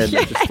of the day and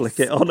then just flick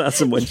it on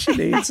as and when she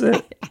needs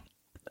it.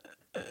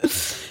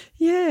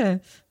 Yeah.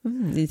 I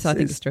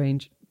think it's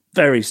strange.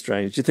 Very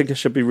strange. Do you think I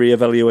should be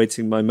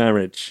reevaluating my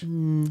marriage?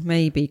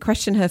 Maybe.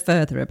 Question her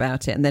further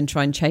about it and then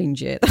try and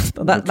change it.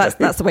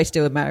 That's the way to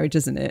do a marriage,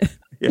 isn't it?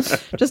 Yeah.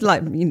 Just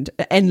like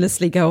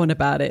endlessly go on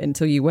about it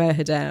until you wear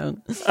her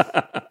down.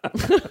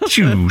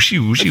 Shoo,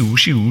 shoo, shoo,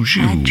 shoo,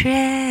 shoo.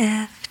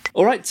 Adrift.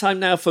 All right, time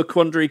now for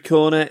Quandary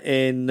Corner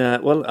in,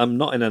 I'm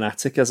not in an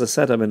attic, as I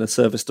said, I'm in a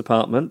serviced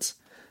apartment.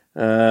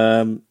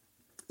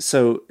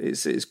 So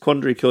it's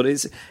Quandary Corner.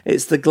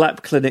 It's the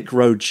Glap Clinic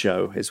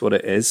Roadshow is what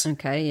it is.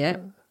 Okay, yeah.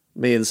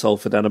 Me and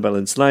Salford, Annabelle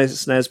and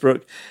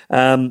Snaresbrook.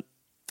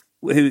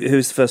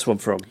 Who's the first one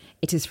from?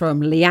 It is from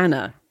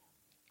Leanna.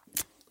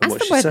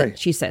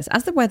 She says,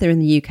 as the weather in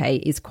the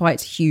UK is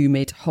quite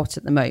humid, hot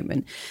at the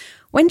moment,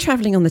 when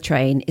travelling on the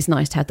train, it's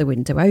nice to have the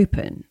window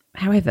open.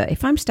 However,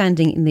 if I'm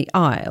standing in the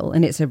aisle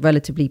and it's a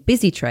relatively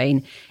busy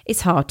train,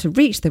 it's hard to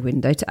reach the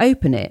window to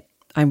open it.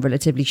 I'm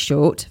relatively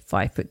short,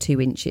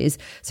 5'2",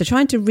 so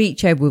trying to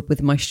reach over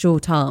with my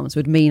short arms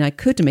would mean I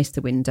could miss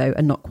the window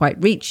and not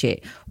quite reach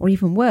it, or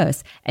even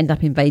worse, end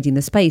up invading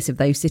the space of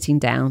those sitting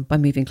down by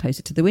moving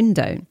closer to the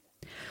window.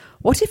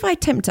 What if I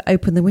attempt to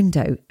open the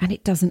window and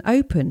it doesn't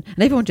open?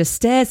 And everyone just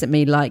stares at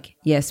me like,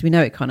 yes, we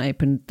know it can't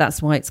open,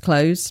 that's why it's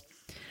closed.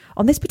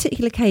 On this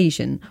particular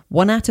occasion,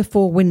 1 out of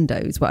 4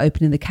 windows were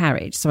open in the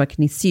carriage, so I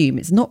can assume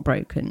it's not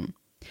broken.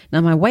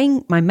 Now,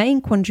 my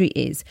main quandary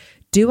is,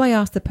 do I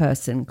ask the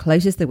person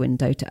closest the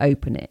window to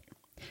open it?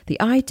 The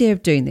idea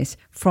of doing this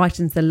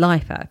frightens the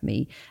life out of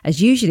me,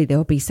 as usually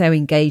they'll be so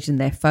engaged in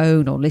their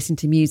phone or listening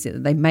to music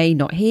that they may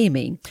not hear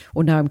me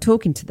or know I'm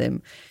talking to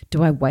them.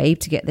 Do I wave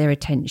to get their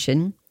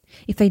attention?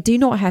 If they do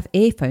not have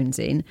earphones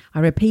in, I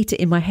repeat it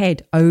in my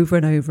head over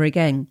and over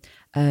again.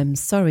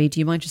 Sorry, do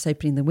you mind just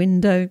opening the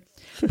window?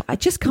 But I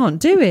just can't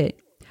do it.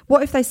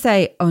 What if they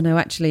say, oh no,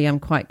 actually I'm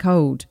quite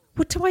cold?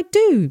 What do I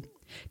do?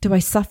 Do I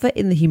suffer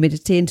in the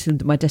humidity until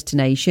my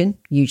destination,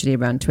 usually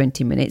around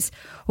 20 minutes,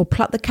 or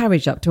pluck the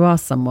courage up to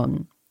ask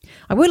someone?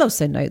 I will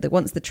also note that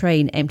once the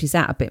train empties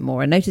out a bit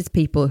more, I notice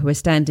people who are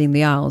standing in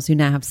the aisles who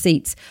now have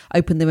seats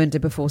open the window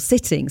before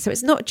sitting. So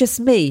it's not just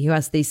me who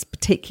has this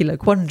particular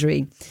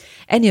quandary.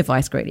 Any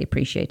advice greatly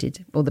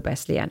appreciated. All the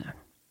best, Leanna.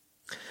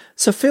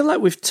 So I feel like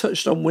we've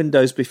touched on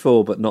windows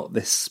before, but not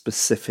this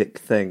specific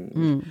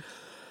thing.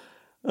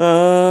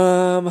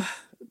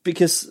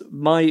 Because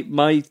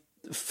my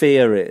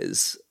fear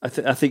is, I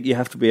think you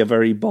have to be a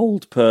very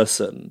bold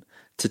person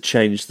to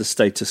change the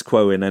status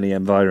quo in any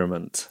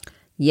environment.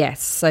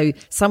 Yes, so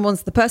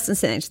the person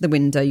sitting next to the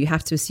window, you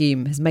have to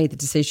assume has made the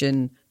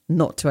decision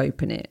not to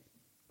open it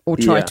or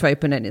try to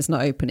open it and it's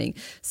not opening.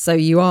 So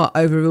you are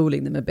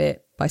overruling them a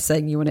bit by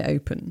saying you want it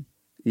open.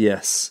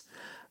 Yes.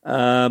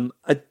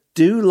 I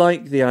do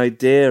like the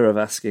idea of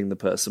asking the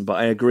person, but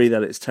I agree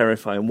that it's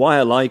terrifying. Why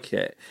I like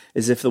it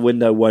is if the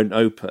window won't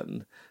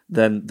open,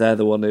 then they're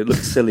the one who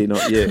looks silly,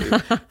 not you.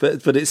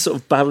 But it's sort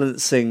of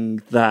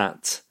balancing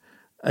that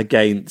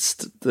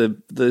against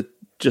the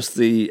just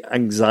the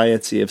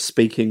anxiety of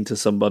speaking to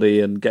somebody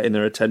and getting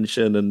their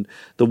attention and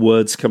the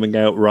words coming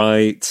out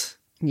right.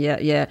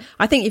 Yeah.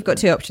 I think you've got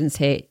two options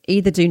here.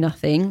 Either do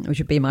nothing, which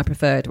would be my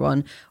preferred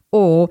one,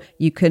 or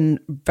you can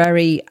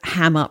very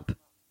ham up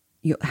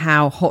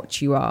how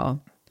hot you are.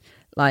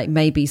 Like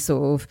maybe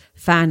sort of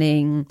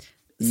fanning.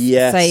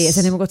 Yes. Say, has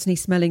anyone got any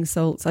smelling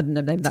salts? I don't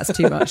know, maybe that's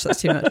too much.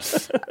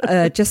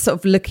 Just sort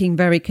of looking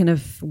very kind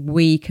of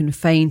weak and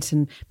faint,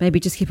 and maybe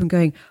just keep on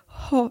going,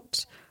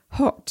 hot,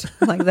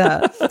 like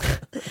that.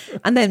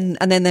 and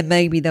then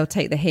maybe they'll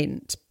take the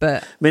hint.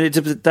 But I mean,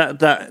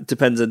 that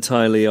depends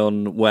entirely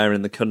on where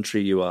in the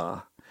country you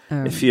are.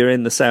 If you're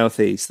in the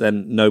southeast,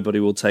 then nobody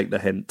will take the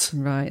hint.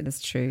 Right,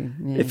 that's true.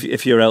 Yeah.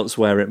 If you're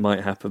elsewhere, it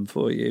might happen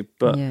for you.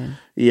 But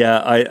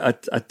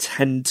I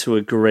tend to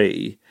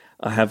agree.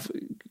 I have,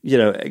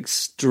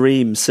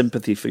 extreme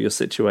sympathy for your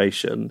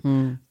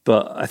situation,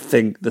 but I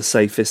think the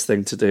safest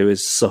thing to do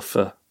is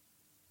suffer.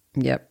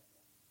 Yep,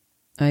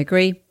 I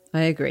agree.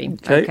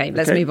 Okay,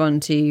 let's move on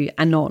to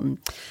Anon.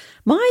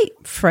 My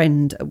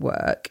friend at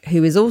work,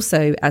 who is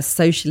also as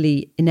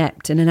socially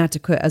inept and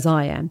inadequate as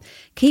I am,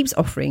 keeps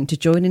offering to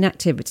join in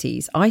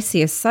activities I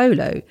see as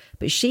solo,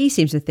 but she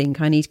seems to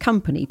think I need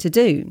company to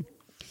do,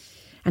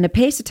 and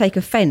appears to take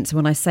offence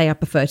when I say I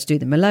prefer to do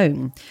them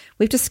alone.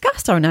 We've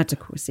discussed our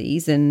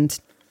inadequacies and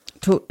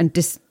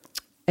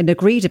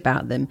agreed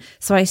about them,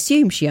 so I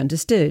assume she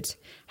understood.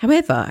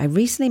 However, I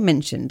recently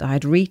mentioned I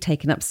had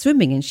retaken up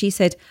swimming, and she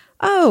said,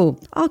 "Oh,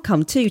 I'll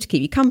come too to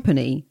keep you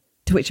company."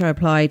 To which I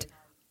replied,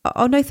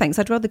 "Oh, no thanks,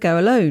 I'd rather go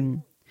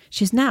alone."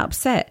 She's now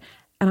upset,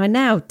 and I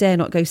now dare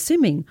not go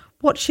swimming.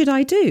 What should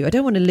I do? I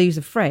don't want to lose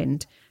a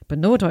friend, but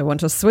nor do I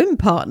want a swim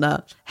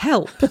partner.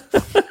 Help.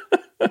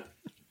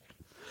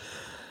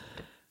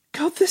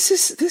 God, this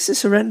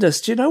is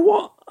horrendous. Do you know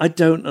what I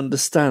don't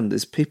understand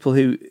is people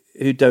who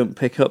don't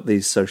pick up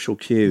these social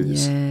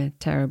cues. Yeah,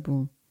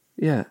 terrible.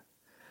 Yeah.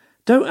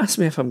 Don't ask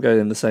me if I'm going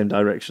in the same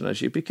direction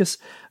as you, because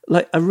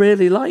I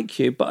really like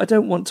you, but I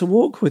don't want to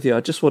walk with you.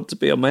 I just want to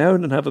be on my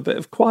own and have a bit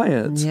of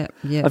quiet.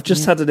 I've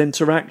just had an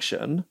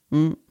interaction.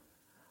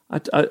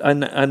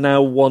 I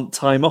now want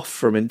time off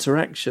from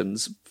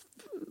interactions.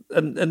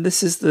 And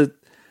this is the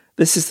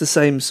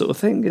same sort of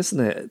thing, isn't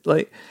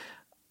it?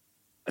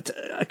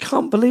 I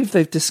can't believe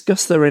they've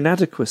discussed their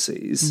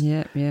inadequacies.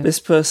 Yeah. This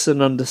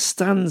person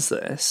understands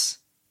this,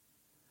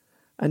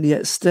 and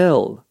yet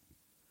still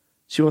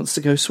she wants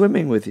to go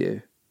swimming with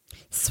you.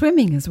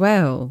 Swimming as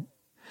well.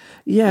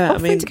 Yeah,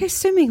 offering to go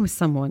swimming with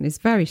someone is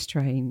very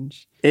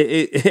strange.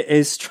 It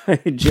is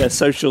strange. Yeah,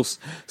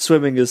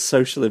 swimming as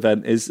social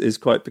event is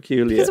quite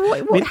peculiar.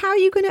 Because how are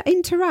you going to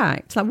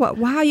interact? How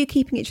are you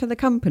keeping each other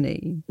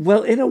company?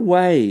 Well, in a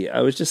way,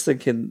 I was just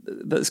thinking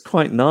that's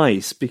quite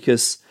nice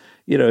because,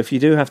 if you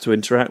do have to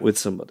interact with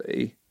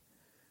somebody,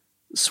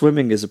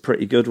 swimming is a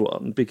pretty good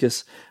one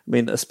because,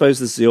 I suppose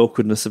there's the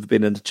awkwardness of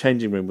being in a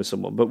changing room with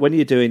someone, but when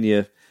you're doing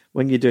your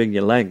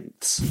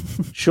lengths,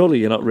 surely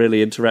you're not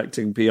really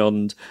interacting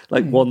beyond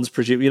one's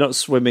you're not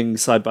swimming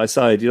side by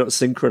side, you're not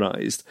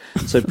synchronized.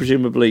 So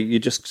presumably you're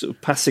just sort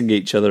of passing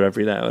each other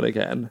every now and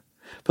again.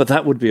 But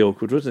that would be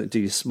awkward, wouldn't it? Do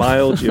you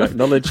smile? Do you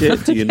acknowledge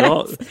it? Do you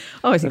not?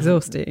 Oh, it's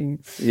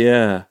exhausting.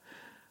 Yeah.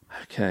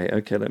 Okay.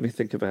 Let me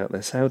think about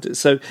this.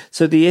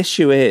 So the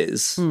issue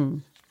is,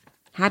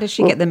 how does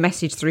she get the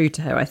message through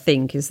to her? I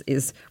think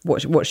is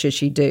what should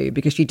she do,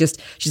 because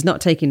she's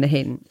not taking the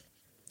hint.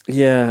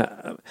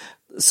 Yeah.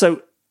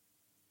 So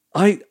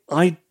I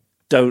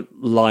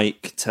don't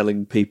like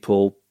telling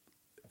people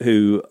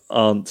who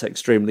aren't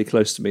extremely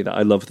close to me that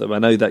I love them. I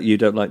know that you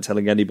don't like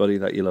telling anybody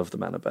that you love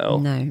them, Annabelle.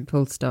 No,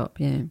 full stop,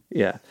 yeah.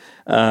 Yeah.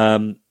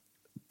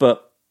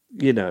 But,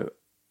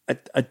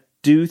 I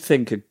do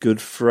think a good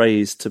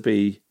phrase to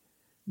be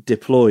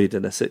deployed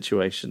in a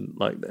situation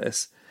like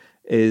this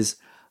is,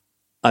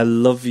 I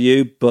love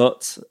you,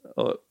 but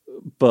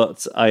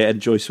I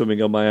enjoy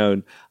swimming on my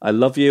own. I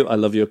love you. I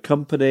love your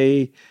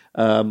company.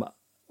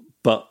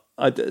 But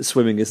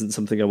swimming isn't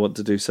something I want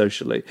to do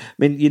socially. I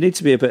mean, you need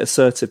to be a bit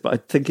assertive, but I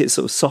think it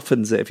sort of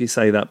softens it if you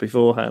say that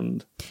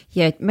beforehand.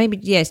 Yeah, maybe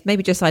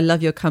just I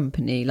love your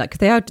company. Like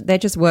they're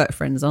just work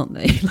friends, aren't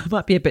they? That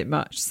might be a bit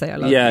much to say I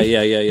love you.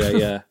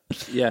 Yeah.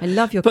 I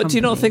love your company. But do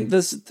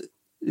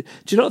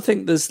you not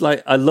think there's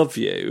like I love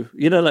you?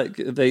 You know, like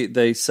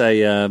they say,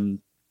 you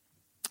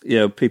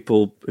know,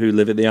 people who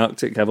live in the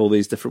Arctic have all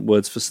these different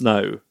words for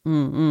snow.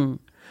 Mm-hmm.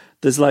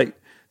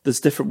 There's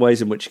different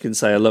ways in which you can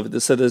say I love it.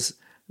 So there's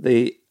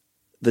the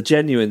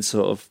genuine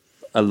sort of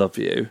I love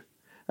you,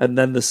 and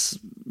then this,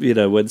 you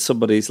know, when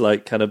somebody's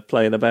like kind of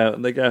playing about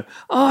and they go,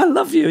 oh, I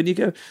love you, and you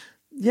go,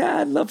 yeah,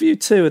 I love you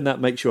too, and that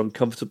makes you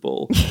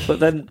uncomfortable. But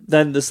then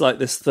there's like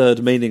this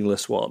third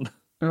meaningless one.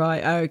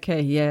 Right,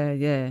 okay,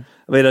 yeah.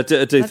 I mean, I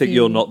do think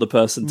you're not the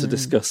person to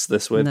discuss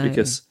this with,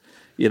 because,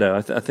 you know,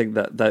 I think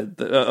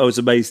that I was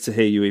amazed to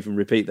hear you even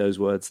repeat those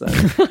words there.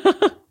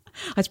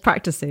 I was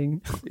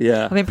practicing.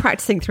 Yeah. I've been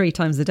practicing 3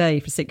 times a day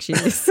for 6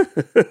 years.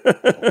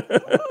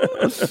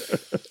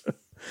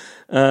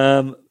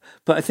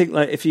 But I think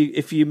like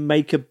if you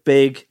make a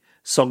big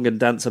song and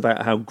dance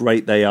about how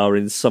great they are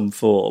in some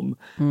form,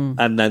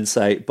 and then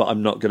say, but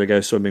I'm not going to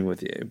go swimming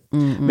with you. I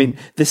mean,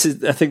 I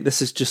think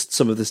this is just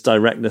some of this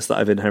directness that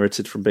I've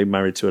inherited from being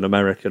married to an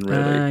American,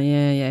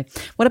 really. Yeah.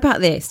 What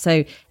about this?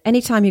 So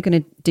anytime you're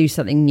going to do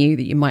something new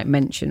that you might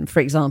mention, for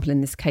example,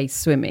 in this case,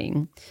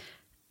 swimming,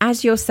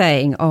 as you're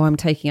saying, oh, I'm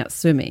taking up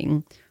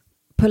swimming,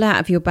 pull out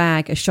of your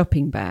bag a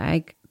shopping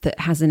bag that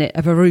has in it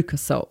a verruca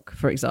sock,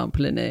 for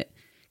example, in it.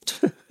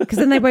 Because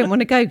then they won't want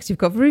to go because you've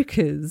got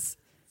verrucas.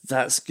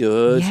 That's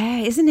good.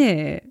 Yeah, isn't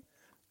it?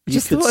 I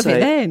just thought of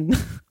it then.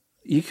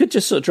 You could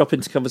just sort of drop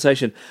into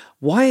conversation.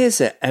 Why is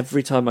it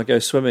every time I go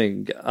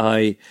swimming,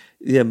 I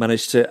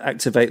manage to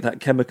activate that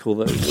chemical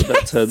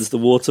that turns the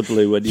water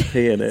blue when you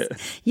pee in it?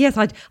 Yes,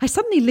 I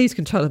suddenly lose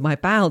control of my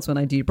bowels when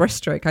I do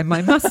breaststroke. I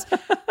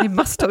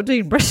must stop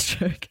doing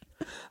breaststroke.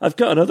 I've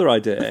got another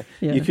idea.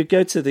 Yeah. You could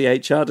go to the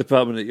HR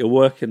department at your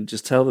work and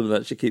just tell them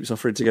that she keeps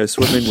offering to go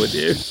swimming with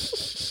you.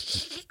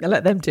 I'll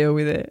let them deal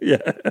with it.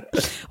 Yeah.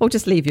 Or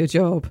just leave your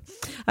job.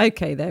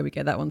 Okay, there we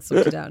go. That one's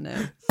sorted out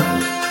now.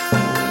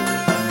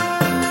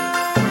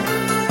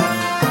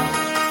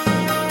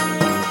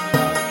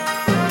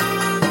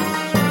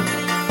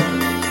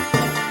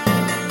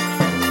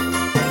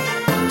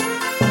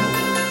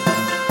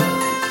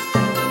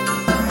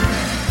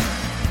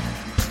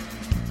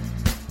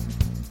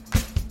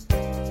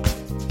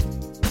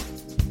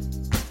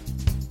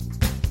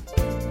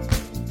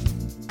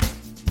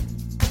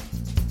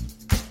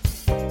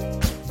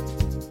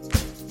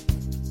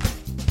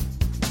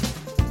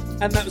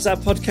 And that was our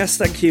podcast.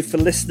 Thank you for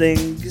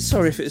listening.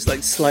 Sorry if it's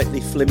like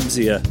slightly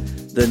flimsier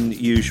than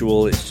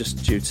usual. It's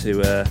just due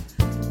to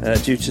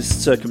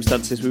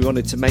circumstances. We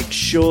wanted to make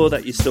sure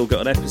that you still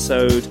got an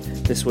episode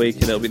this week,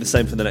 and it'll be the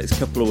same for the next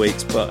couple of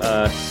weeks. But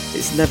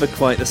it's never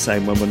quite the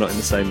same when we're not in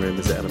the same room,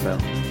 is it, Annabelle?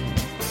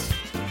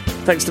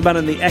 Thanks to Man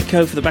and the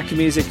Echo for the backing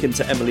music, and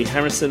to Emily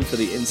Harrison for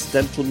the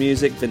incidental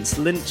music. Vince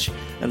Lynch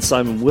and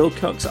Simon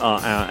Wilcox are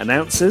our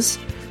announcers,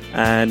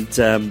 and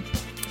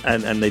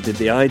they did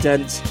the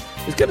ident.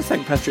 I was going to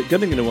thank Patrick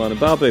Gunning and Awana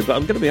Babu, but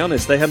I'm going to be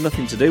honest, they had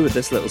nothing to do with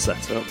this little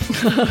setup.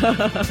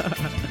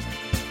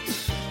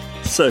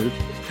 So,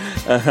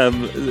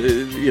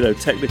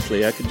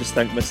 technically I can just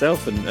thank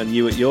myself and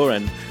you at your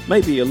end.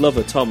 Maybe your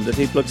lover, Tom, did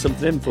he plug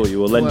something in for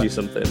you or lend you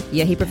something?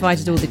 Yeah, he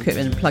provided all the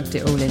equipment and plugged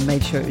it all in,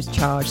 made sure it was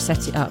charged,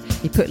 set it up.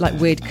 He put like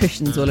weird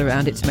cushions all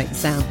around it to make the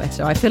sound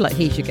better. I feel like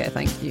he should get a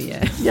thank you,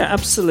 yeah. Yeah,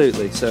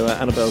 absolutely. So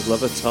Annabelle's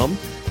lover, Tom,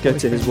 go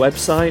to his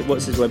website.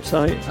 What's his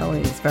website? Oh,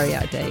 it's very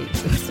out of date.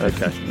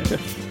 Okay.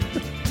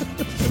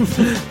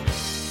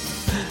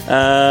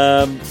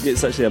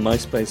 It's actually a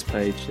MySpace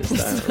page. It's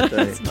out of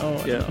date.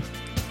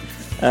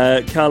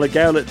 Carla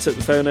Gowlett took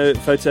the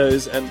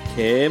photos, and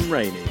Kim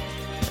Rainey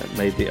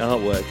made the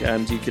artwork.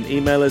 And you can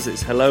email us.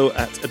 It's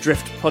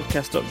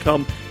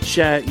hello@adriftpodcast.com.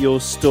 Share your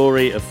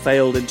story of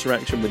failed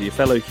interaction with your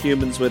fellow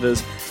humans with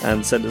us,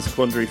 and send us a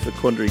quandary for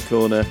Quandary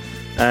Corner.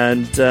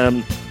 And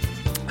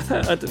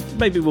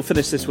maybe we'll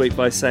finish this week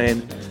by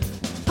saying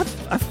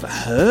I've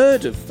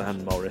heard of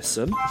Van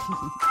Morrison.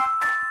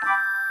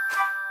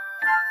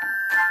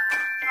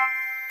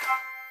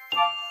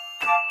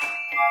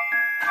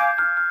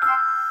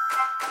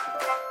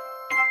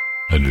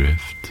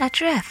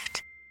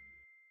 Adrift.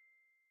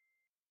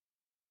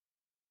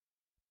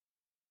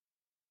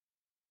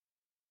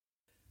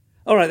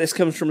 All right, this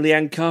comes from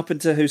Leanne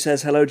Carpenter, who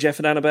says, hello, Jeff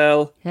and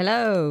Annabelle.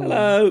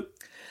 Hello.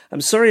 I'm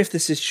sorry if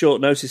this is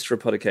short notice for a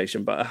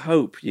podcast, but I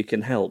hope you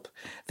can help.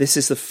 This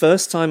is the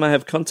first time I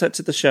have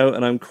contacted the show,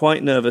 and I'm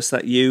quite nervous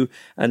that you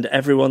and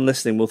everyone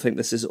listening will think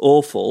this is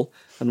awful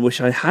and wish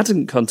I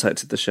hadn't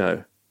contacted the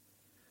show.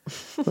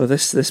 Well,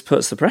 this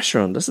puts the pressure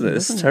on, doesn't it?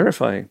 This is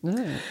terrifying.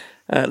 Yeah.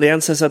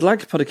 Leanne says, I'd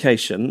like a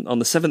podcast on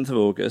the 7th of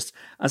August,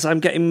 as I'm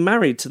getting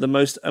married to the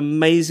most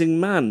amazing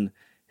man,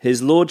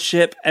 His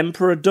Lordship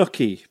Emperor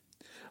Ducky,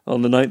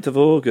 on the 9th of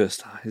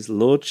August. His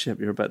Lordship,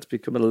 you're about to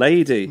become a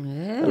lady.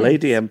 Yes. A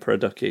lady Emperor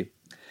Ducky.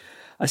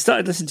 I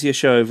started listening to your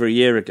show over a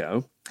year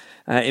ago,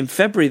 In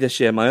February this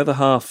year, my other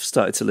half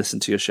started to listen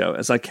to your show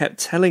as I kept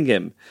telling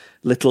him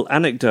little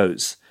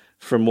anecdotes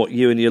from what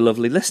you and your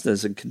lovely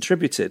listeners had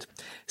contributed.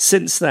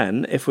 Since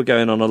then, if we're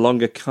going on a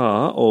longer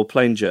car or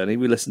plane journey,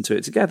 we listen to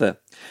it together.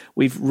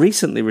 We've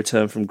recently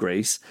returned from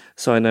Greece,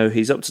 so I know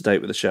he's up to date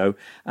with the show,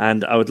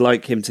 and I would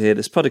like him to hear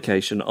this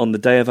podcast on the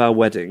day of our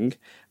wedding,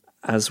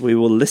 as we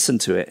will listen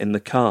to it in the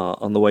car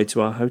on the way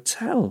to our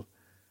hotel.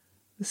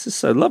 This is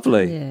so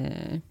lovely.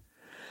 Yeah.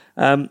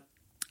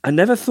 I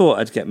never thought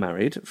I'd get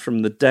married.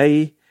 From the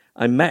day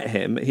I met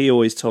him, he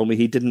always told me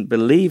he didn't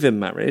believe in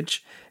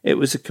marriage. It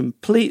was a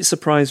complete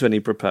surprise when he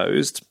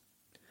proposed.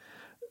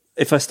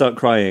 If I start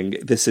crying,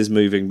 this is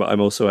moving, but I'm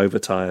also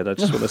overtired. I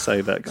just want to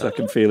say that because I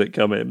can feel it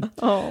coming.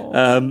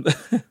 I'm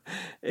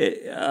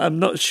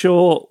not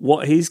sure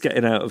what he's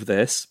getting out of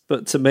this,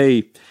 but to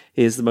me,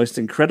 he is the most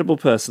incredible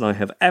person I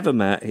have ever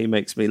met. He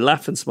makes me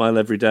laugh and smile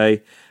every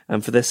day,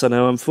 and for this I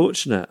know I'm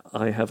fortunate.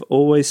 I have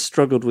always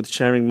struggled with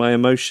sharing my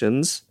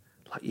emotions,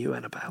 like you,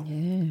 Annabelle.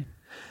 Yeah.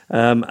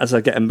 As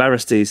I get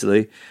embarrassed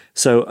easily.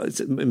 So, I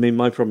mean,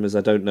 my problem is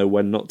I don't know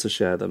when not to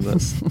share them.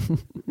 That's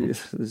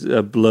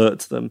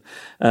blurt them.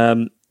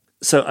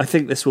 So I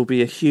think this will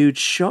be a huge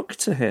shock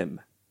to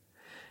him.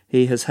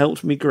 He has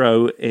helped me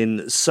grow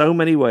in so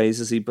many ways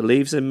as he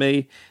believes in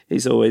me.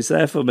 He's always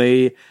there for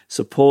me,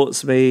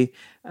 supports me,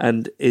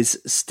 and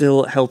is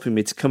still helping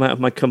me to come out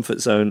of my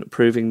comfort zone,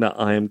 proving that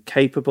I am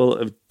capable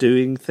of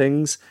doing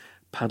things,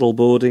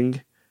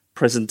 paddleboarding,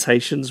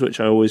 presentations,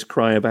 which I always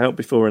cry about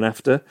before and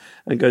after,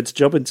 and go to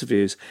job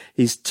interviews.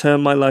 He's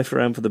turned my life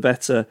around for the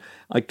better.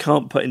 I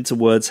can't put into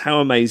words how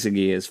amazing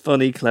he is.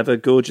 Funny, clever,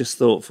 gorgeous,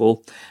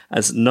 thoughtful,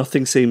 as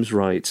nothing seems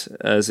right,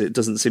 as it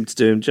doesn't seem to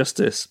do him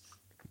justice.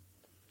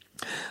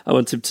 I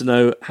want him to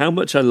know how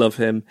much I love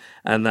him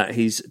and that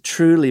he's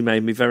truly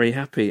made me very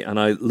happy, and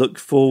I look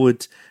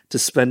forward to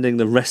spending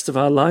the rest of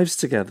our lives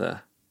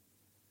together.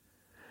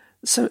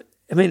 So,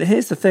 I mean,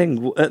 here's the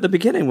thing. At the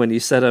beginning, when you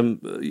said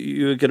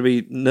you were going to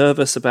be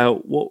nervous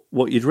about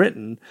what you'd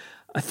written,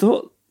 I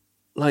thought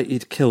like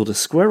you'd killed a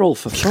squirrel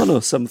for fun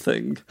or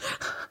something.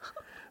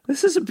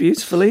 This is a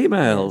beautiful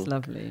email. It's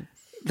lovely.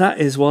 That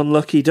is one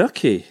lucky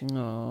ducky.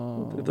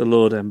 Oh. The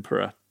Lord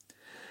Emperor.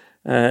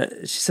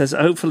 She says,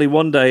 hopefully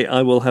one day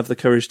I will have the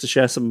courage to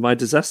share some of my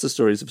disaster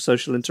stories of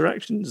social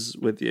interactions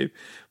with you.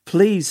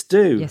 Please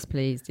do. Yes,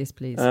 please. Yes,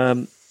 please.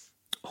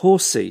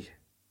 Horsey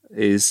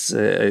is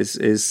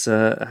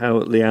how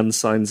Leanne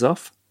signs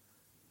off.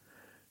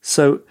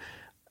 So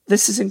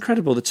this is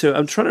incredible. The two.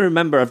 I'm trying to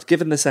remember. I've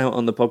given this out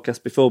on the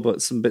podcast before,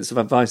 but some bits of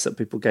advice that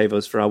people gave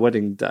us for our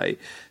wedding day.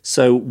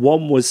 So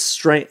one was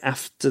straight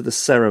after the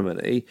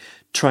ceremony.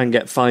 Try and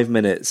get 5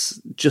 minutes,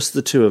 just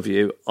the two of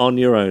you, on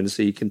your own,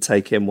 so you can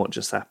take in what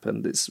just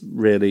happened. It's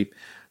really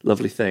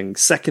lovely thing.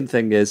 Second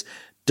thing is,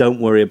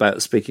 don't worry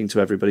about speaking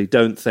to everybody.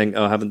 Don't think,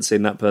 I haven't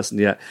seen that person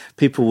yet.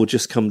 People will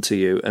just come to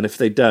you. And if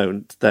they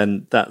don't,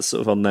 then that's sort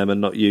of on them and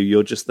not you.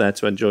 You're just there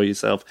to enjoy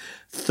yourself.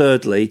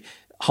 Thirdly,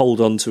 hold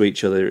on to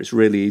each other. It's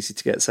really easy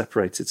to get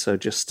separated. So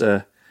just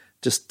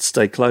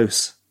stay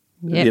close.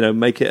 Yep.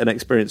 Make it an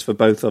experience for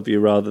both of you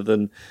rather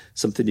than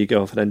something you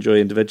go off and enjoy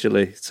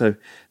individually. So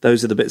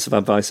those are the bits of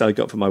advice I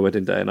got for my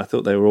wedding day, and I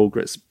thought they were all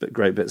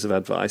great bits of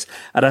advice.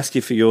 I'd ask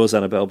you for yours,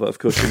 Annabelle, but of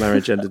course your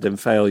marriage ended in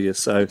failure.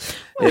 So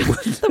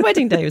the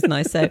wedding day was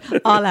nice. So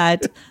I'll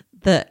add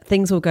that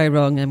things will go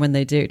wrong, and when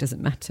they do, it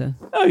doesn't matter.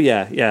 Oh,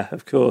 yeah,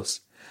 of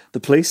course. The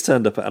police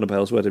turned up at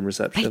Annabelle's wedding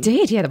reception. They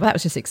did, yeah. That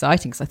was just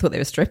exciting because I thought they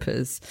were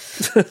strippers.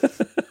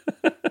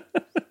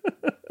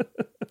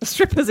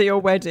 Strippers at your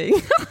wedding.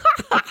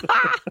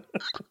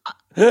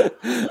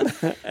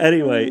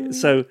 Anyway,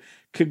 so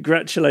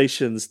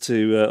congratulations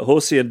to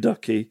Horsey and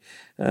Ducky.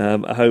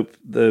 I hope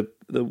the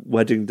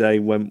wedding day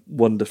went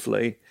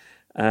wonderfully.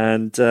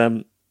 And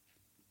there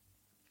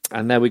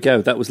we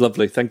go. That was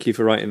lovely. Thank you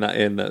for writing that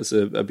in. That was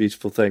a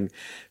beautiful thing.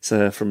 It's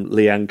from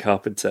Leanne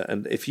Carpenter.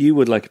 And if you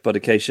would like a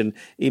podication,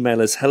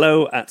 email us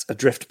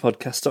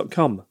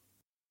hello@adriftpodcast.com.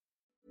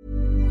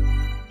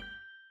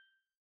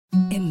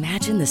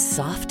 Imagine the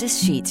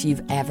softest sheets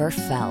you've ever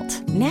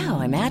felt.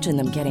 Now imagine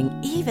them getting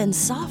even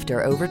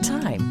softer over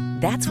time.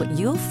 That's what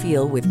you'll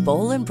feel with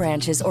Boll &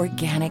 Branch's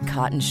organic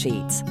cotton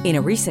sheets. In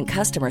a recent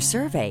customer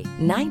survey,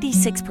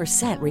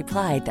 96%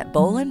 replied that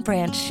Boll &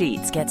 Branch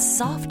sheets get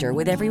softer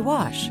with every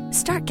wash.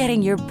 Start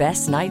getting your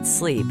best night's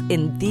sleep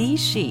in these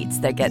sheets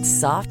that get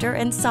softer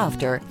and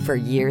softer for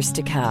years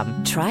to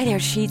come. Try their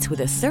sheets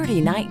with a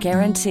 30-night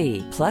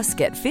guarantee. Plus,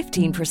 get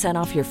 15%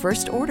 off your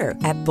first order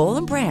at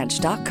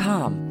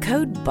bollandbranch.com.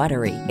 Code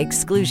BUTTERY.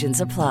 Exclusions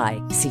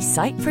apply. See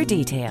site for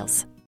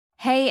details.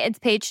 Hey, it's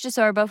Paige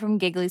DeSorbo from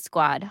Giggly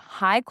Squad.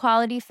 High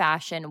quality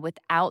fashion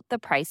without the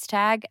price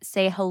tag.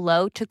 Say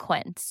hello to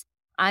Quince.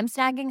 I'm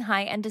snagging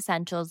high-end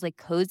essentials like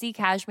cozy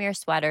cashmere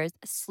sweaters,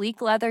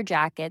 sleek leather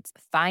jackets,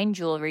 fine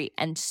jewelry,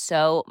 and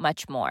so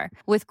much more.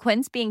 With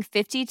Quince being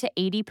 50 to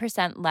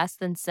 80% less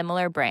than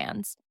similar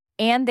brands.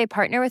 And they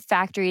partner with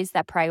factories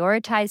that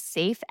prioritize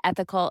safe,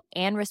 ethical,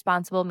 and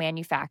responsible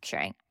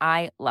manufacturing.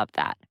 I love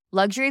that.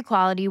 Luxury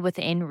quality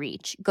within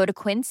reach. Go to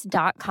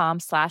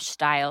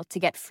quince.com/style to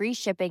get free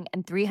shipping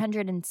and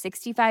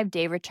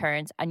 365-day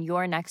returns on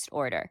your next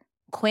order.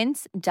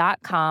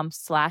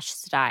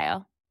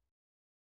 Quince.com/style.